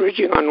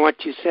bridging on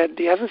what you said,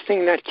 the other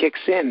thing that kicks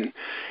in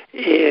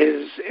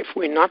is if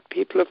we're not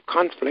people of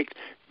conflict,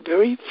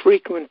 very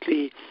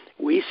frequently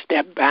we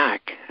step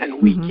back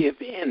and we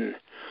give in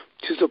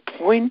to the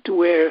point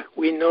where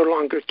we no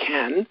longer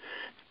can,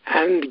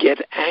 and get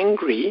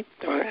angry,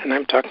 and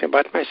I'm talking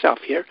about myself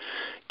here,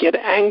 get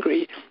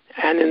angry,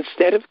 and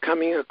instead of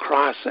coming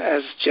across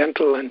as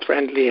gentle and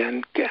friendly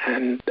and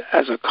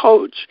as a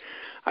coach,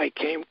 I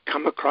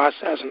come across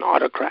as an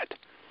autocrat.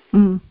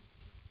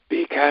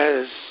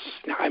 Because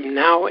I'm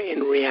now in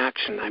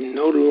reaction. I'm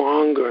no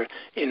longer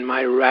in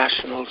my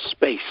rational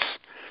space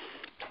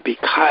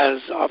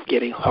because of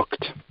getting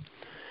hooked.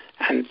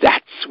 And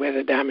that's where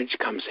the damage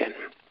comes in.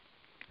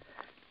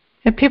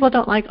 And people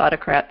don't like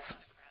autocrats.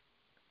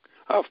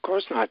 Of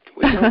course not.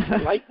 We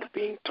don't like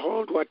being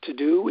told what to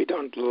do. We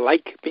don't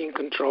like being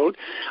controlled.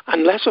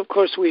 Unless, of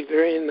course,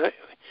 we're in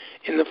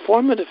the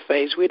formative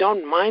phase, we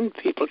don't mind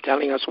people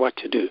telling us what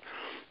to do,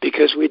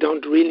 because we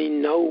don't really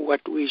know what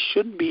we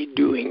should be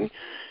doing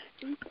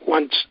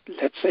once,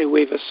 let's say,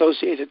 we've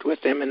associated with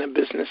them in a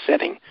business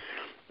setting.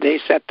 They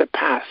set the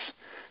path.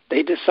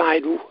 They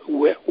decide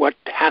what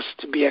has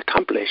to be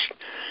accomplished,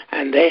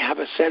 and they have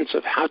a sense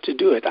of how to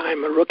do it.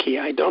 I'm a rookie.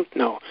 I don't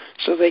know.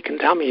 So they can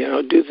tell me,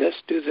 do this,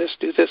 do this,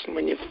 do this, and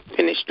when you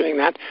finish doing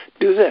that,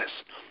 do this.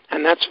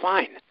 And that's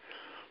fine.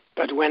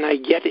 But when I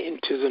get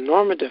into the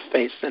normative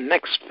phase, the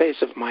next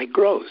phase of my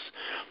growth,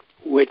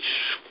 which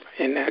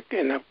in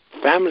a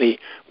family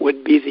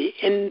would be the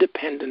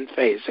independent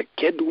phase. A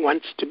kid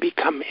wants to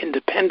become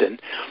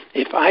independent.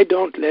 If I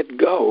don't let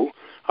go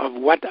of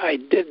what I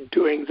did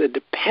during the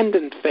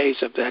dependent phase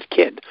of that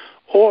kid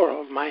or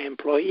of my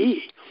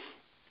employee,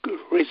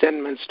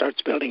 resentment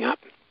starts building up,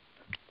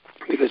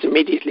 because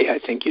immediately I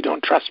think you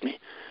don't trust me.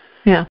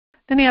 Yeah.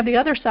 Then you have the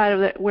other side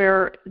of it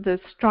where the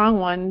strong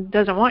one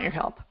doesn't want your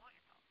help.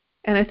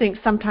 And I think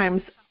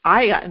sometimes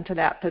I got into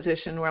that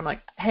position where I'm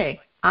like, hey,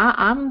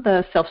 I'm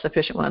the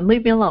self-sufficient one.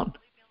 Leave me alone.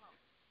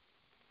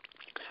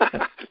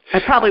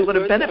 I probably would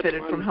have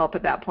benefited from help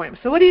at that point.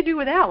 So what do you do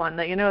with that one?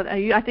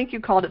 I think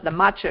you called it the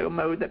macho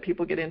mode that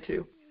people get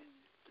into.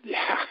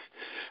 Yeah,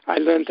 I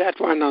learned that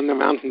one on the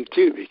mountain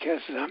too,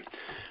 because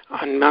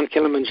on Mount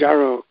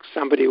Kilimanjaro,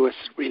 somebody was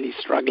really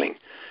struggling.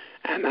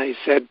 And I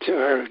said to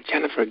her,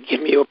 Jennifer,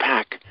 give me your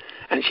pack.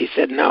 And she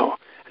said no.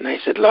 And I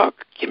said,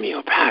 look, give me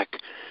your pack.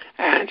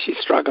 And she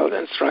struggled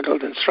and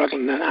struggled and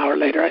struggled. And an hour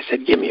later, I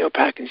said, give me your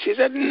pack. And she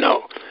said,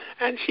 no.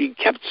 And she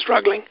kept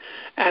struggling.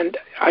 And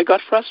I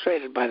got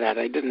frustrated by that.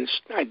 I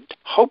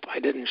hope I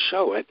didn't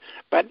show it.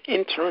 But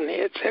internally,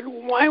 it said,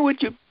 why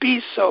would you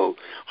be so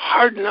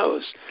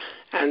hard-nosed?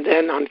 And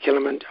then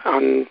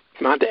on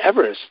Mount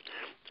Everest,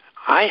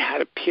 I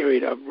had a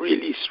period of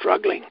really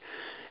struggling.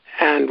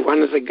 And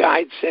one of the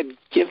guides said,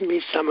 give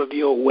me some of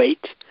your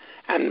weight.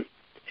 And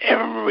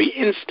every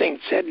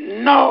instinct said,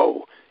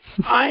 no.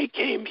 I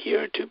came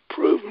here to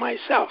prove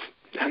myself.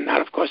 And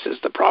that, of course, is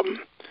the problem.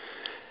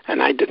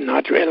 And I did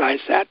not realize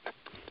that.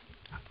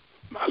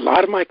 A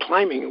lot of my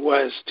climbing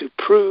was to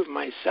prove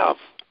myself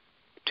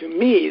to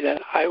me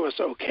that I was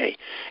okay.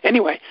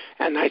 Anyway,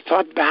 and I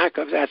thought back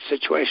of that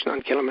situation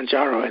on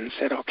Kilimanjaro and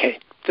said, okay,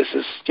 this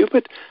is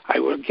stupid. I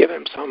will give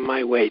him some of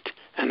my weight.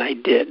 And I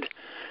did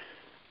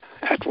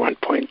at one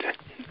point.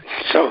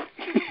 So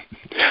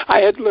I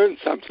had learned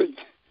something.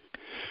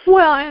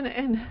 Well,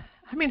 and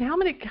I mean, how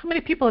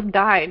many people have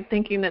died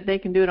thinking that they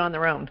can do it on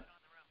their own?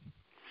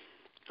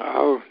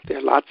 Oh, there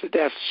are lots of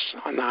deaths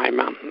on the high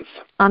mountains.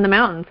 On the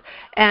mountains.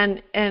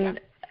 And yeah.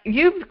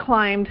 You've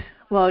climbed,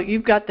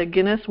 you've got the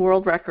Guinness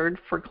World Record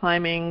for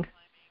climbing,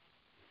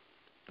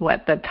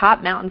 the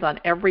top mountains on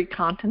every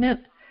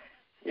continent?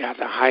 Yeah,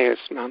 the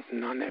highest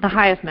mountain on every The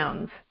highest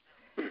mountains.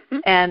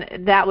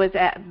 And that was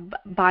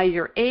by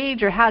your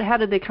age, or how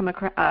did they come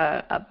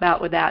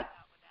about with that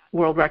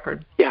world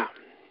record? Yeah.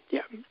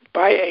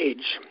 By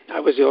age,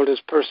 I was the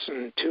oldest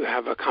person to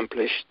have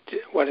accomplished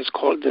what is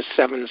called the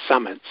 7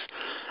 summits.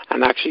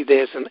 And actually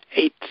there's an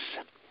 8th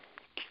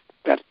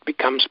that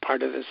becomes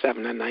part of the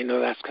 7, and I know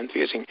that's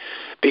confusing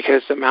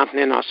because the mountain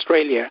in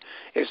Australia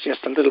is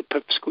just a little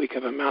pipsqueak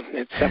of a mountain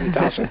at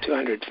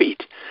 7,200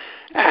 feet.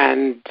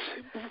 And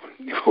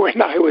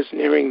when I was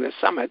nearing the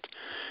summit,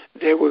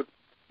 there were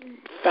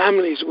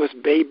families with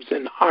babes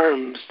in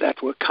arms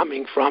that were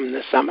coming from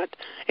the summit.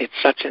 It's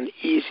such an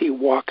easy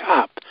walk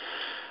up.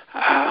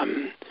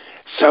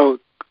 So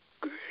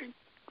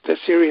the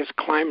serious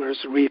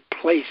climbers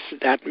replace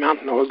that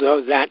mountain,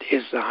 although that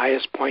is the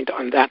highest point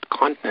on that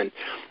continent,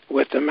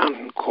 with a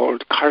mountain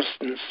called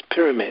Karstens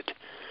Pyramid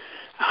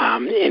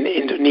in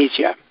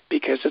Indonesia,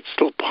 because it's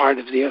still part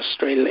of the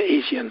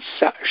Australasian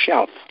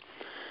shelf.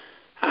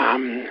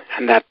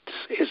 And that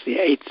is the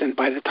 8th, and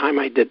by the time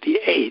I did the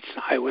 8th,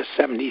 I was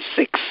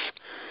 76,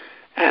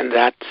 and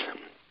that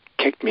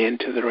kicked me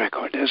into the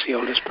record as the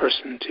oldest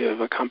person to have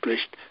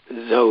accomplished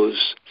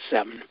those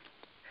 7.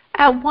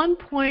 At one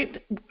point,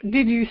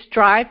 did you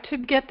strive to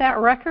get that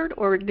record,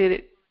 or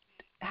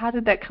how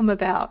did that come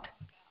about?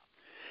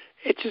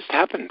 It just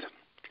happened.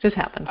 Just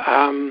happened.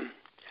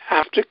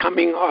 After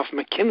coming off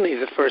McKinley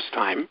the first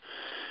time,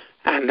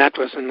 and that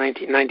was in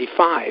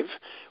 1995,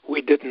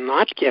 we did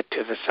not get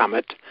to the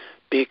summit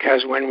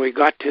because when we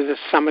got to the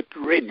summit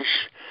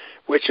ridge,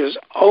 which was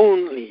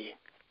only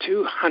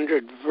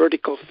 200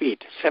 vertical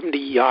feet, 70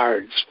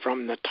 yards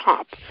from the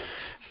top,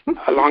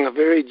 along a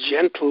very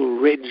gentle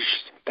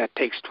ridge that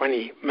takes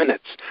 20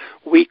 minutes,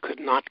 we could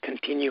not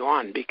continue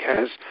on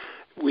because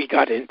we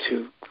got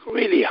into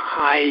really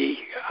high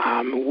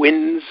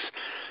winds,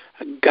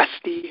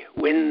 gusty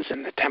winds,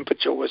 and the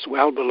temperature was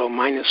well below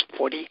minus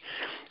 40.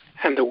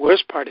 And the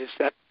worst part is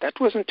that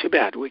wasn't too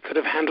bad. We could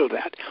have handled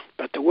that.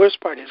 But the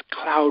worst part is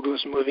cloud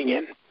was moving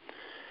in.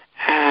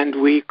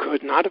 And we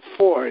could not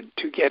afford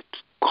to get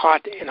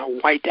caught in a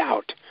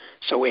whiteout.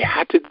 So we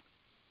had to,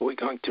 are we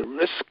going to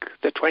risk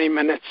the 20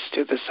 minutes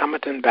to the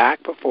summit and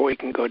back before we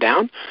can go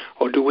down?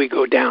 Or do we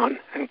go down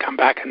and come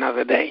back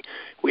another day?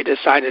 We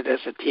decided as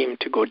a team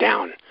to go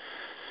down.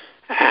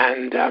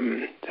 And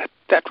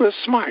that was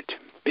smart,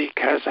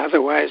 because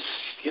otherwise,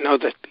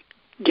 that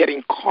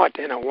getting caught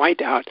in a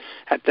whiteout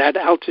at that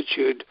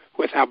altitude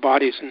with our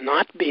bodies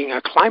not being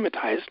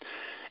acclimatized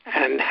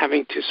and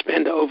having to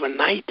spend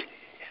overnight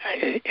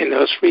in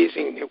those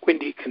freezing,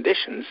 windy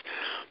conditions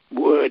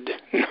would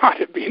not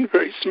have been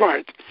very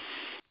smart.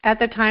 At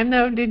the time,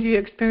 though, did you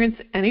experience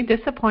any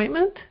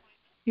disappointment?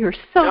 You were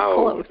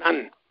so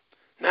close.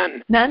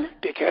 None?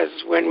 Because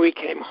when we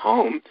came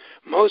home,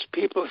 most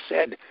people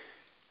said,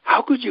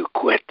 "How could you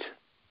quit?"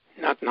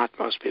 Not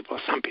most people,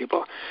 some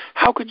people.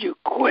 "How could you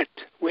quit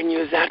when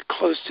you're that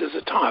close to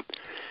the top?"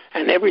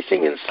 And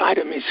everything inside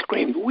of me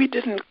screamed, "We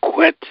didn't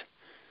quit.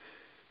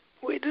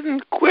 We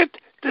didn't quit.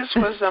 This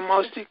was the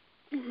most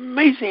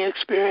amazing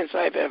experience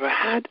I've ever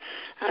had,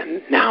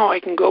 and now I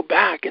can go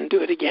back and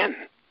do it again."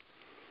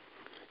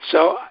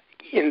 So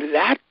in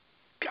that,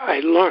 I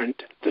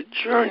learned the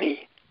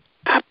journey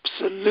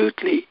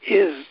absolutely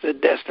is the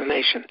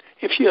destination,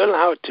 if you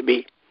allow it to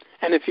be,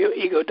 and if your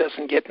ego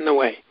doesn't get in the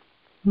way.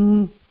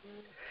 Mm.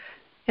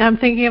 I'm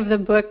thinking of the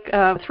book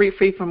 3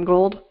 Free from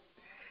Gold,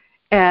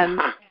 and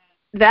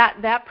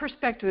that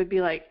perspective would be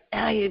like,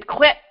 "Oh, you'd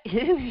quit.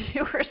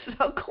 You were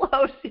so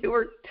close. You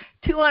were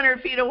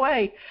 200 feet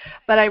away."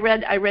 But I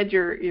read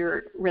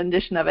your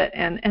rendition of it,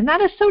 and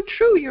that is so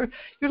true. You're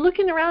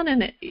looking around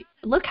and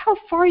look how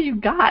far you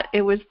got.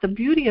 It was the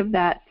beauty of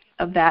that,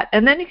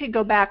 and then you could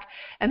go back,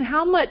 and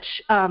how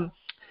much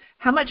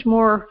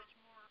more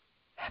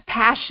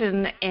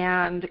passion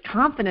and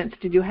confidence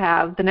did you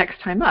have the next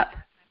time up?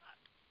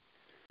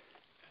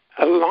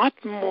 A lot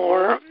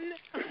more.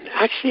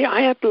 Actually,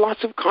 I had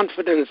lots of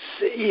confidence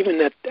even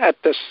with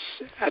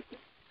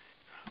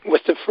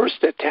the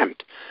first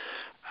attempt.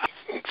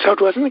 So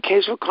it wasn't a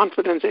case of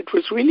confidence. It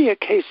was really a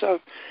case of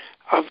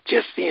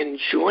just the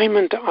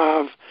enjoyment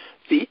of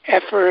the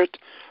effort,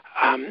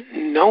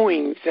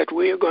 knowing that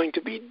we are going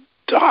to be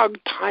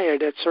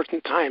dog-tired at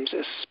certain times,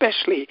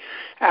 especially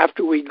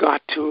after we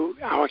got to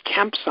our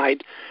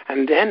campsite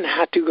and then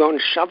had to go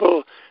and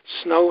shovel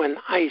snow and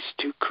ice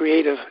to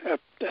create a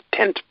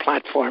tent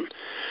platform.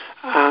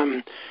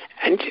 And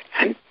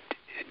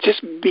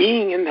just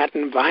being in that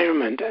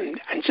environment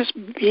and just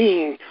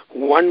being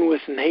one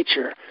with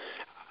nature,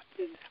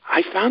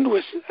 I found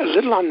was a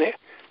little on the,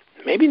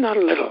 maybe not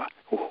a little,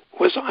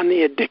 was on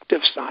the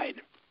addictive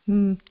side.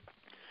 Mm.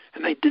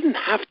 And I didn't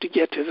have to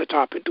get to the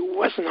top. It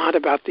was not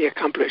about the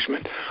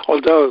accomplishment.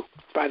 Although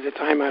by the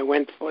time I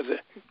went for the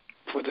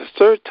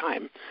third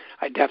time,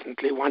 I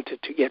definitely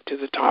wanted to get to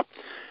the top.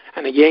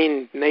 And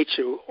again,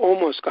 nature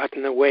almost got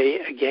in the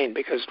way again,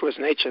 because it was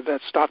nature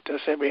that stopped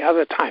us every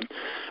other time,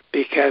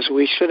 because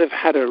we should have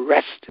had a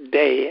rest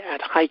day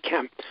at high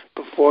camp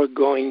before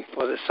going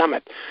for the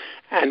summit.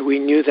 and we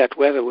knew that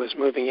weather was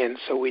moving in,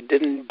 so we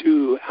didn't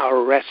do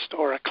our rest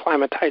or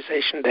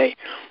acclimatization day,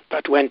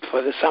 but went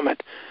for the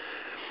summit.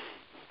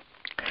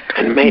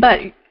 And but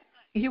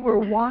you were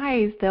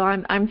wise, though.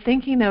 I'm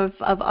thinking of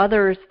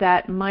others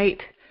that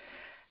might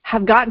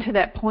have gotten to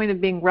that point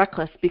of being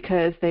reckless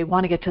because they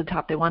want to get to the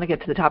top. They want to get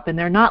to the top, and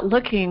they're not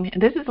looking.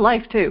 And this is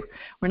life too.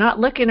 We're not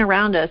looking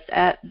around us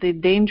at the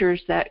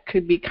dangers that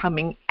could be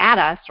coming at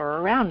us or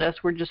around us.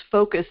 We're just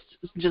focused,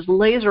 just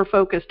laser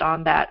focused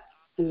on that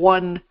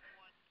one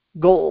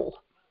goal.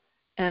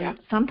 And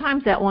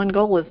sometimes that one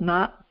goal is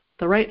not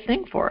the right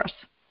thing for us.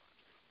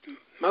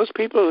 Most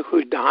people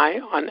who die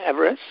on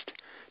Everest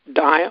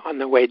die on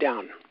the way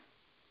down.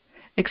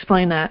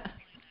 Explain that.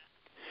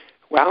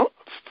 Well,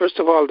 first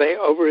of all, they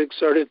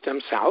overexerted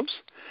themselves.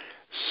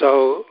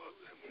 So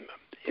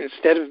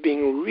instead of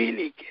being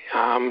really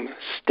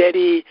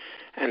steady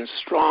and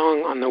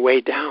strong on the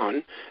way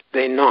down,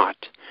 they're not.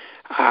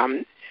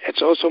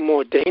 It's also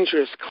more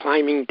dangerous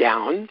climbing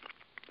down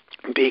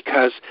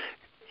because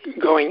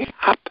going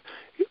up,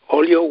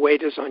 all your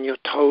weight is on your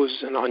toes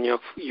and on your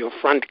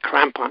front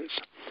crampons.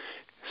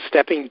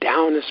 Stepping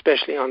down,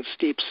 especially on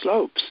steep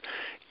slopes,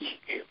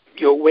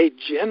 your weight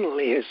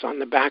generally is on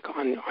the back,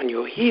 on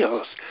your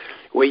heels,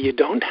 where you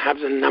don't have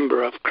the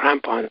number of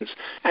crampons,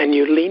 and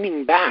you're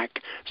leaning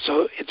back,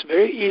 so it's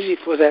very easy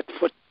for that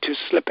foot to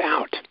slip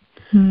out.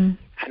 And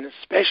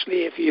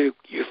especially if you're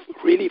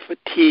really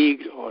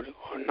fatigued or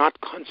not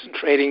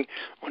concentrating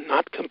or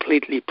not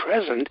completely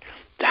present,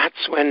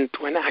 that's when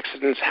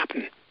accidents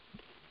happen.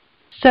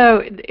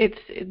 So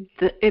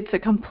it's a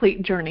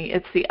complete journey.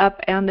 It's the up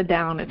and the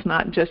down. It's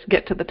not just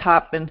get to the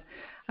top. And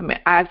I mean,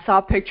 I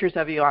saw pictures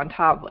of you on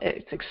top.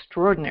 It's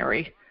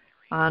extraordinary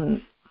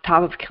on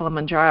top of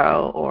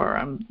Kilimanjaro or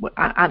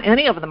on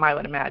any of them, I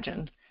would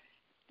imagine.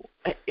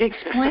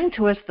 Explain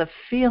to us the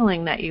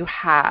feeling that you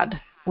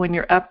had when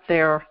you're up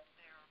there.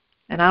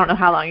 And I don't know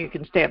how long you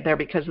can stay up there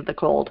because of the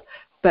cold,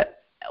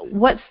 but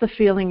what's the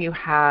feeling you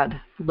had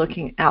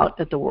looking out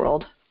at the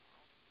world?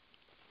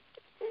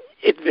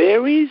 It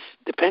varies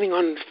depending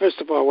on,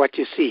 first of all, what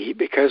you see,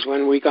 because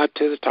when we got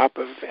to the top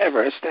of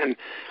Everest, and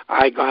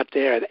I got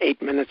there at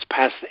 8 minutes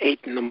past 8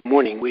 in the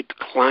morning, we'd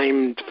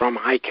climbed from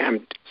high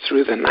camp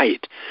through the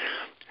night.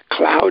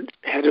 Cloud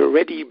had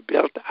already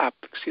built up,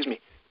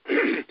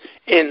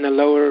 in the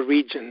lower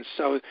regions,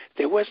 so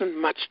there wasn't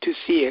much to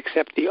see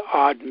except the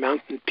odd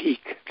mountain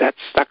peak that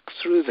stuck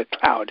through the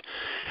cloud.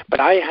 But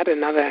I had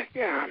another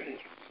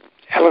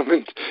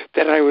element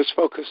that I was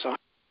focused on.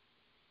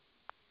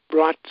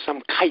 Brought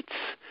some kites,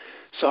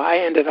 so I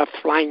ended up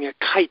flying a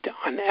kite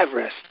on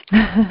Everest.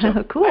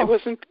 So cool. I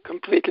wasn't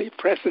completely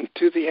present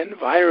to the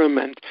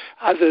environment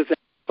other than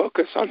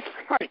focus on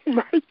flying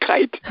my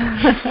kite,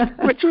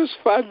 which was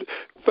fun,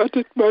 but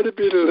it might have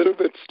been a little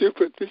bit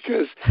stupid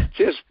because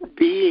just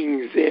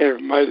being there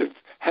might have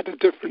had a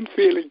different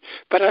feeling,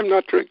 but I'm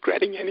not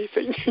regretting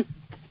anything.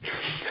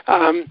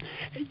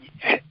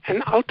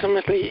 And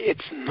ultimately,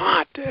 it's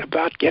not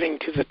about getting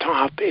to the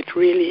top. It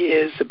really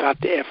is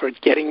about the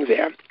effort getting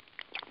there.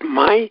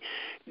 My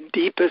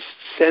deepest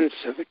sense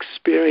of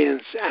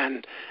experience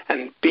and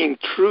being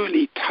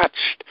truly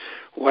touched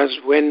was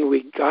when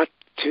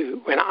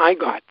I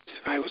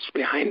was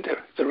behind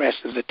the rest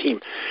of the team.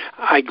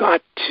 I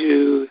got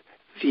to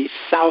the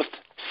South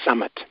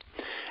Summit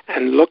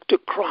and looked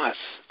across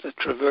the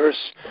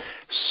traverse,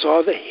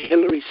 saw the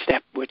Hillary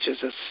Step, which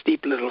is a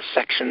steep little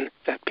section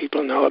that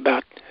people know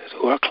about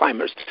who are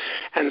climbers,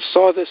 and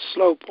saw the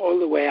slope all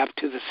the way up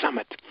to the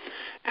summit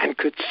and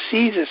could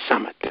see the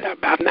summit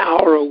about an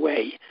hour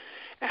away.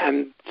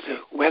 And the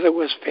weather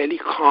was fairly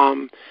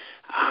calm.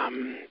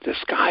 The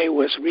sky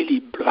was really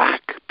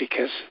black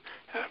because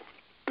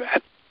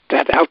at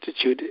that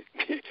altitude,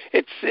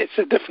 it's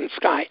a different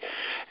sky.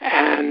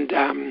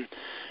 And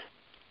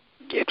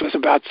it was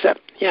about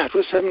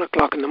 7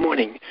 o'clock in the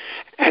morning,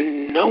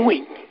 and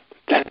knowing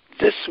that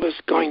this was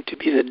going to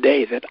be the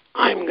day that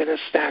I'm going to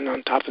stand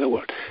on top of the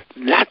world,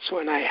 that's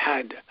when I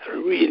had a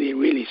really,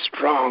 really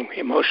strong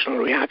emotional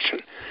reaction.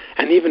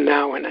 And even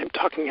now when I'm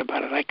talking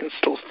about it, I can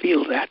still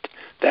feel that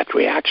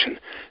reaction.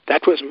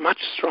 That was much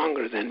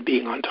stronger than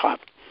being on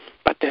top.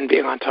 But then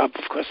being on top,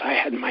 of course, I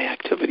had my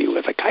activity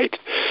with a kite,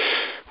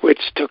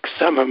 which took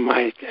some of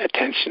my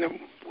attention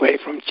away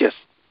from just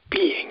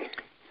being.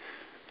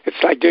 It's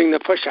like doing the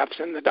push-ups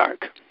in the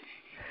dark.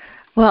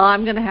 Well,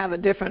 I'm going to have a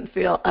different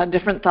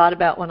thought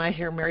about when I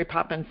hear Mary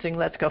Poppins sing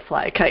 "Let's Go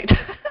Fly a Kite."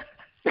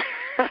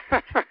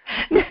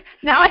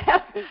 Now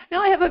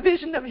I have a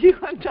vision of you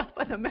on top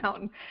of the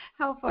mountain.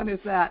 How fun is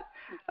that?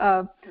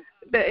 I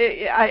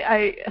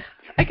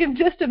can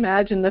just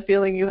imagine the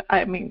feeling you.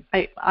 I mean,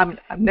 I'm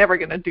never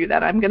going to do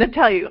that. I'm going to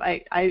tell you.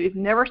 I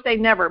never say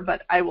never,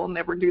 but I will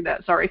never do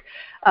that. Sorry.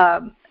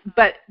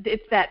 But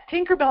it's that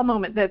Tinkerbell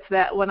moment. That's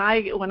that when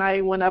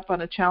I went up on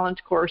a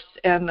challenge course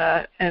and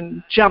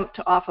jumped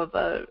off of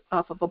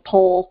a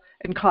pole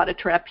and caught a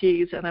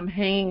trapeze, and I'm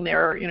hanging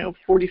there,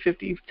 40,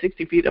 50,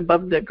 60 feet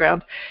above the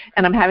ground,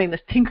 and I'm having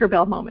this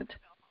Tinkerbell moment,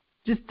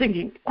 just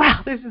thinking,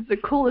 wow, this is the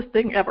coolest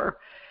thing ever.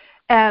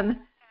 And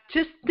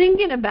just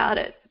thinking about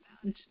it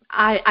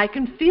I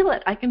can feel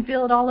it. I can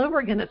feel it all over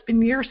again. It's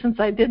been years since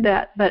I did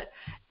that, but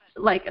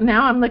like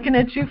now I'm looking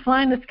at you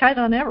flying this kite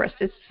on Everest.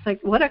 It's like,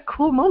 what a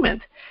cool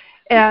moment.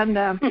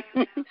 And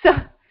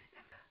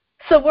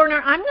so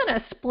Werner, I'm going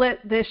to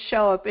split this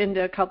show up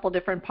into a couple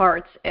different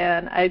parts,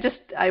 and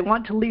I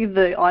want to leave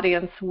the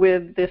audience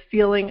with the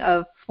feeling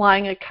of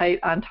flying a kite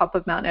on top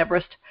of Mount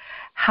Everest.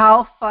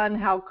 How fun,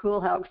 how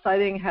cool, how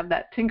exciting, have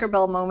that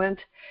Tinkerbell moment,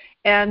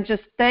 and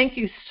just thank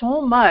you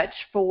so much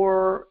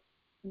for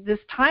this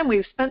time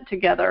we've spent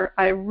together.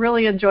 I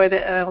really enjoyed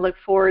it, and I look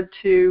forward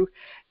to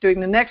doing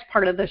the next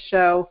part of the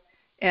show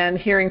and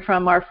hearing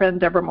from our friend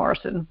Deborah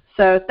Morrison.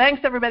 So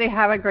thanks, everybody.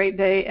 Have a great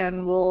day,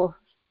 and we'll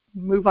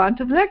move on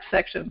to the next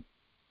section.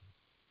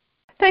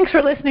 Thanks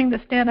for listening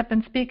to Stand Up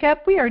and Speak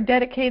Up. We are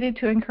dedicated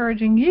to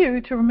encouraging you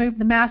to remove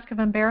the mask of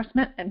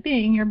embarrassment and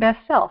being your best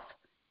self.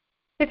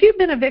 If you've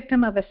been a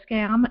victim of a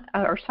scam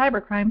or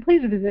cybercrime,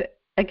 please visit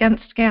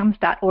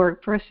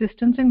againstscams.org for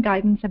assistance and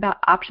guidance about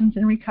options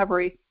in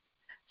recovery.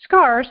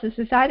 SCARS, the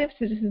Society of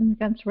Citizens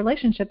Against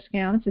Relationship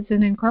Scams, is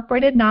an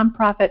incorporated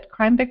nonprofit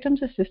crime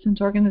victims assistance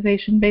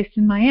organization based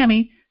in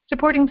Miami,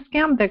 supporting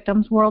scam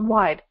victims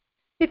worldwide.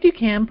 If you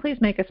can,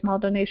 please make a small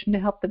donation to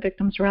help the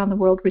victims around the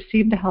world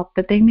receive the help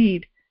that they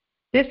need.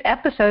 This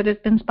episode has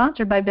been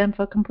sponsored by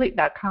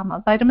BenfoComplete.com,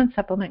 a vitamin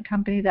supplement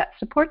company that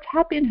supports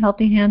happy and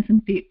healthy hands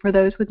and feet for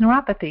those with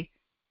neuropathy.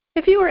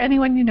 If you or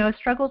anyone you know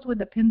struggles with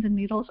the pins and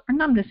needles or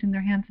numbness in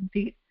their hands and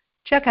feet,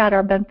 check out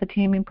our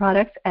benfotiamine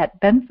products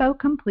at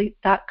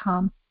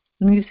BenfoComplete.com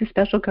and use the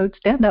special code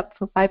STANDUP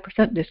for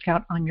 5%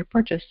 discount on your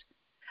purchase.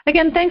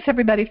 Again, thanks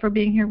everybody for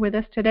being here with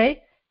us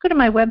today. Go to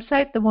my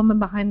website,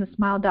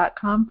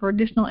 thewomanbehindthesmile.com, for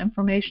additional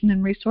information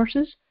and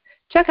resources.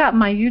 Check out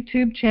my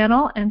YouTube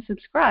channel and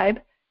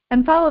subscribe,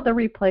 and follow the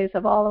replays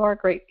of all of our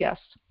great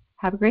guests.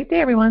 Have a great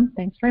day, everyone.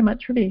 Thanks very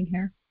much for being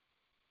here.